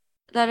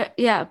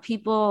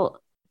people,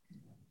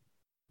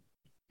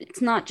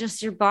 it's not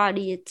just your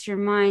body, it's your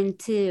mind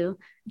too.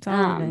 It's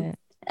all of it.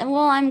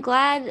 Well, I'm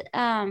glad.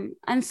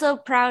 I'm so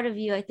proud of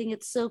you. I think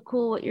it's so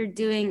cool what you're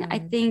doing. I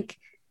think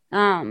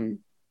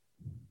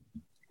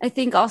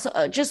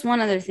also just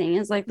one other thing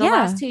is like the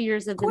last 2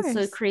 years have been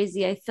so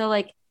crazy. I feel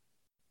like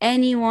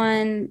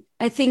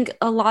I think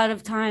a lot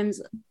of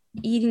times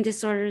eating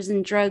disorders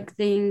and drug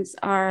things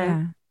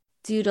are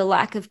due to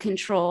lack of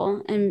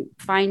control and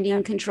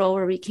finding control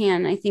where we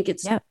can. I think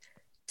it's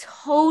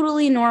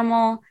totally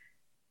normal,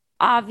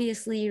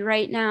 obviously,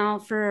 right now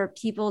for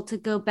people to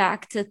go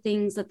back to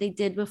things that they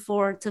did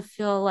before to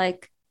feel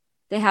like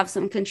they have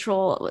some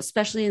control,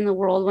 especially in the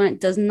world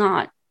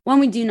when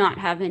we do not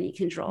have any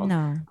control.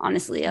 No,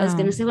 honestly, I was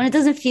going to say when it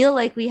doesn't feel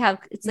like we have,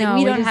 it's like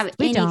we don't have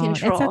any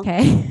control. It's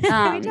okay.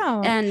 We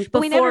don't. And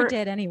but we never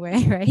did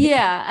anyway, right?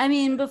 Yeah. I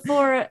mean,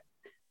 before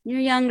you're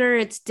younger,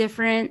 it's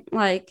different.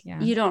 Like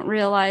you don't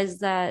realize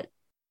that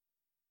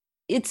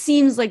it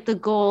seems like the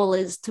goal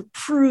is to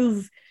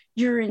prove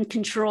you're in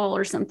control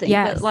or something.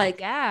 Yes. But like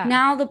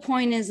now the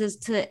point is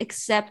to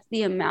accept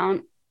the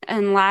amount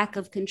and lack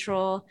of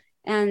control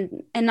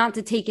and not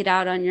to take it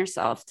out on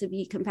yourself, to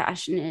be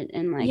compassionate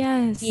and like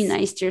be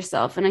nice to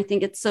yourself. And I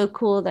think it's so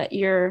cool that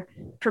you're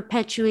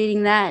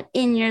perpetuating that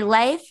in your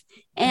life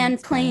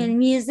and playing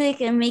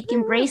music and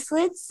making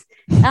bracelets.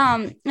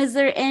 Is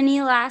there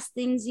any last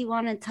things you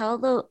want to tell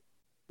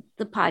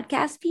the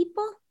podcast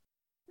people?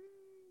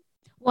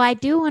 Well, I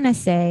do want to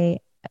say,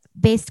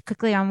 based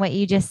quickly on what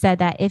you just said,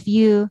 that if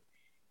you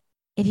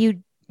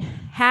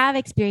have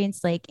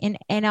experienced like in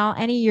any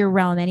of your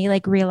realm, any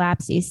like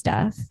relapsey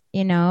stuff,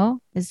 you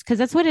know, is because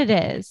that's what it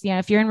is. You know,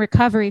 if you're in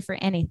recovery for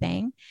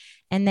anything,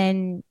 and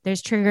then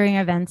there's triggering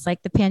events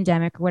like the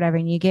pandemic or whatever,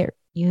 and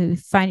you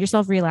find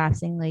yourself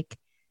relapsing, like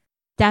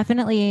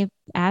definitely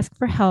ask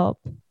for help.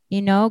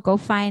 You know, go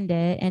find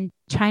it and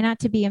try not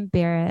to be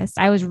embarrassed.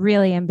 I was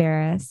really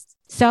embarrassed.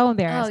 So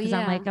embarrassed because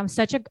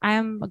I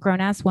am a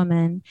grown ass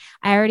woman.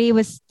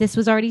 This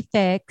was already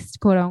fixed,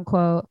 quote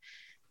unquote,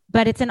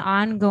 but it's an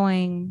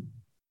ongoing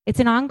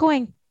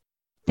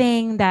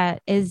thing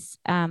that is,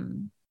 I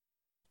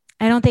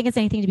don't think it's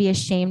anything to be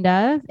ashamed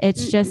of.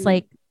 It's just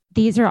like,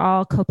 these are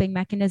all coping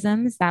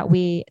mechanisms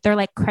they're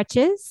like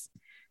crutches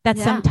that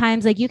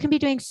sometimes like you can be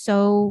doing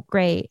so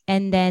great.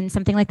 And then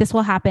something like this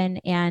will happen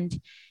and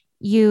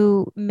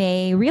you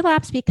may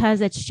relapse because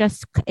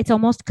it's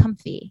almost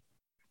comfy.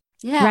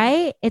 Yeah.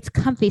 Right. It's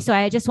comfy. So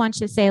I just want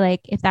you to say, like,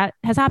 if that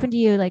has happened to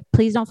you, like,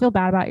 please don't feel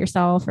bad about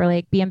yourself or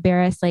like be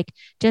embarrassed. Like,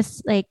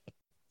 just like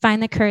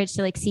find the courage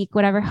to like seek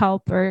whatever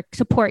help or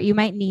support you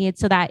might need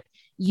so that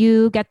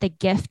you get the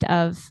gift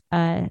of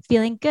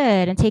feeling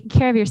good and taking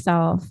care of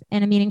yourself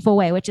in a meaningful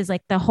way, which is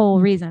like the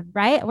whole reason,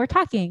 right? We're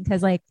talking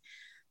because like,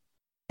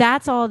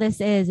 that's all this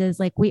is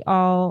like we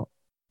all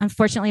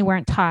unfortunately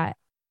weren't taught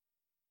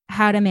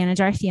how to manage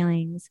our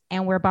feelings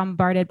and we're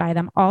bombarded by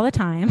them all the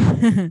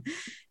time.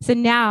 So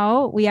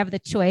now we have the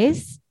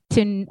choice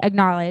to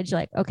acknowledge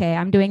like, okay,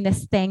 I'm doing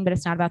this thing, but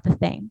it's not about the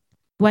thing.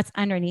 What's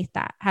underneath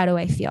that? How do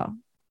I feel?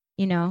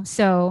 You know?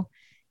 So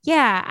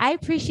yeah, I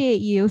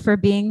appreciate you for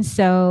being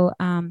so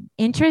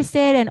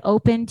interested and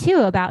open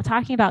too about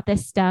talking about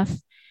this stuff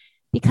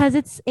because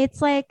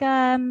it's like,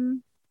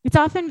 it's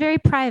often very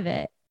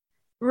private,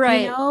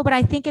 right? You know, but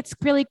I think it's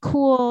really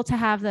cool to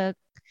have the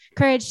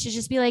courage to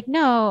just be like,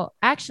 no,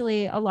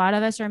 actually a lot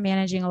of us are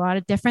managing a lot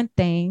of different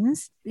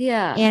things.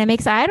 Yeah. And it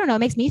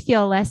makes me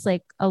feel less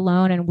like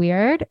alone and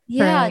weird.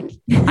 Yeah.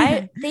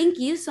 I thank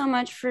you so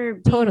much for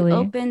being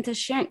open to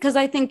sharing. Cause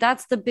I think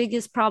that's the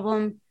biggest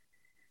problem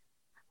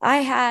I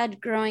had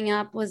growing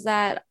up was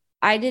that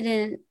I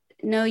didn't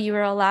know you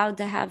were allowed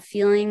to have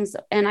feelings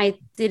and I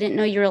didn't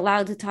know you were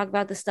allowed to talk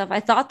about the stuff.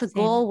 I thought the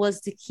goal was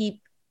to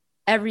keep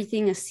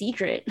everything a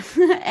secret.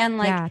 And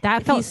like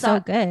that felt so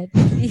good.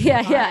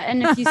 Yeah.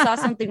 And if you saw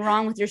something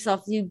wrong with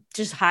yourself, you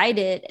just hide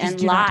it and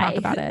lie. Talk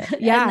about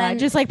it. Yeah. Then,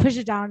 just like push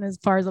it down as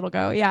far as it'll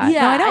go. Yeah.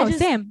 No, I know.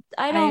 Same.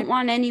 I don't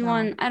want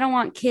anyone. I don't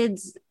want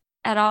kids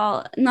at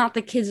all. Not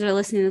the kids that are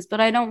listening to this,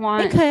 but I don't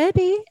want. It could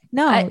be.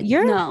 No,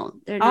 they're not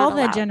all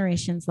allowed. The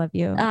generations love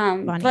you.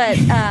 But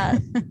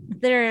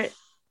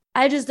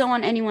I just don't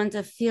want anyone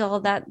to feel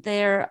that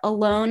they're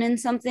alone in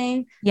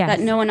something, that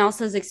no one else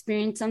has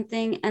experienced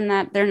something and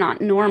that they're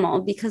not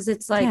normal because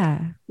it's like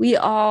we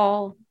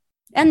all,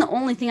 and the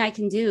only thing I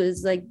can do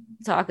is like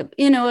talk,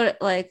 you know,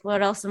 like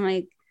what else am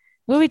I?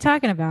 What are we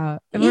talking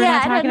about? We're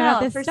not talking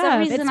about this For stuff. some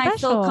reason, I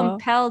feel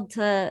compelled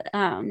to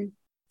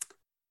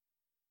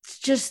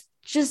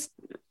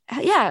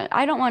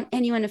I don't want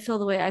anyone to feel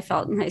the way I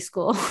felt in high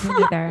school. Me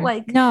neither.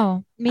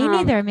 Me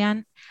neither,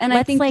 man. And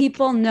I think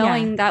people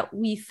knowing that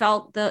we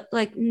felt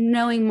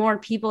knowing more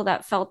people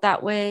that felt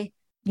that way.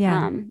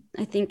 Yeah.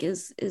 I think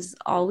is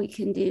all we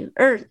can do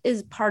or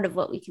is part of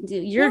what we can do.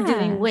 You're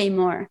doing way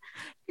more.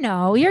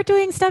 No, you're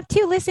doing stuff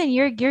too. Listen,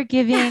 you're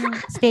giving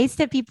space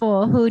to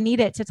people who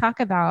need it to talk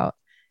about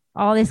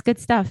all this good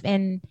stuff.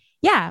 And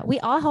we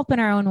all help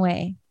in our own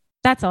way.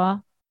 That's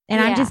all.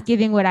 And I'm just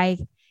giving what I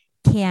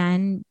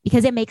can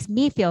because it makes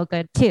me feel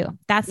good too.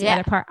 That's the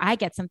other part. I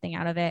get something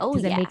out of it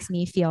because it makes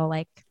me feel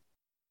like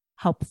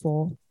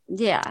helpful.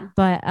 Yeah.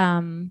 But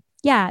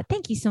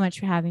thank you so much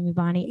for having me,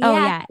 Bonnie.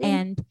 No,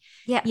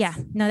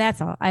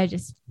 that's all. I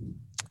just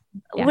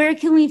Where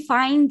can we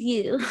find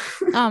you?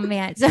 Oh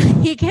man. So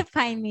you can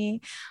find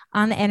me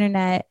on the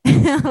internet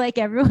like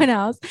everyone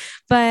else.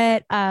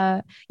 But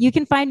you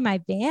can find my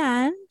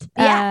band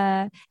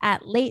at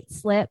Late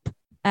Slip.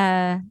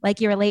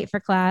 Like you were late for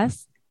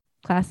class.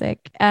 Classic.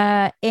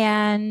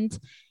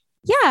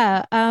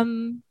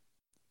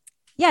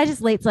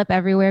 Just Late Slip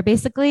everywhere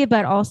basically,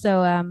 but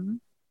also I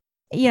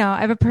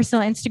have a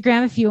personal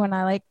Instagram if you want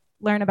to like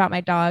learn about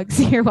my dogs.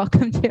 You're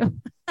welcome to.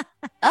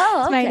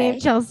 Oh, It's my name, okay.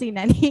 Chelsea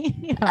Nenny.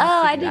 You Oh,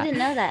 know, I figure it out. didn't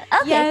know that.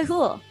 Okay, Yes.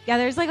 cool. Yeah,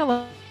 there's like a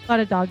lot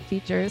of dog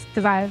features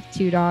because I have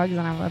 2 dogs and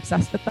I'm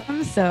obsessed with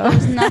them. So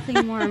There's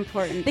nothing more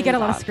important. they than get a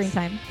lot of dogs. screen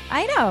time.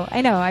 I know.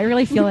 I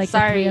really feel like the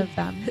Sorry. 3 of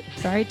them.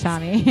 Sorry,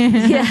 Tommy.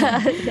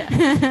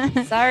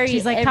 Yeah. Sorry.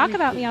 She's like, talk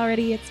about me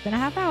already. It's been a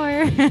half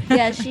hour.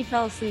 Yeah, she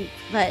fell asleep.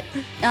 But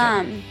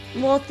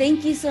well,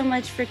 thank you so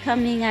much for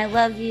coming. I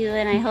love you,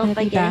 and I hope Love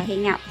I you get to back.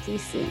 hang out with you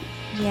soon.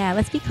 Yeah,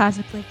 let's be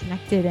cosmically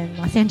connected in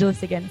Los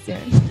Angeles again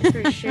soon.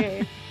 For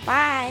sure.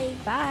 Bye.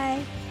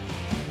 Bye.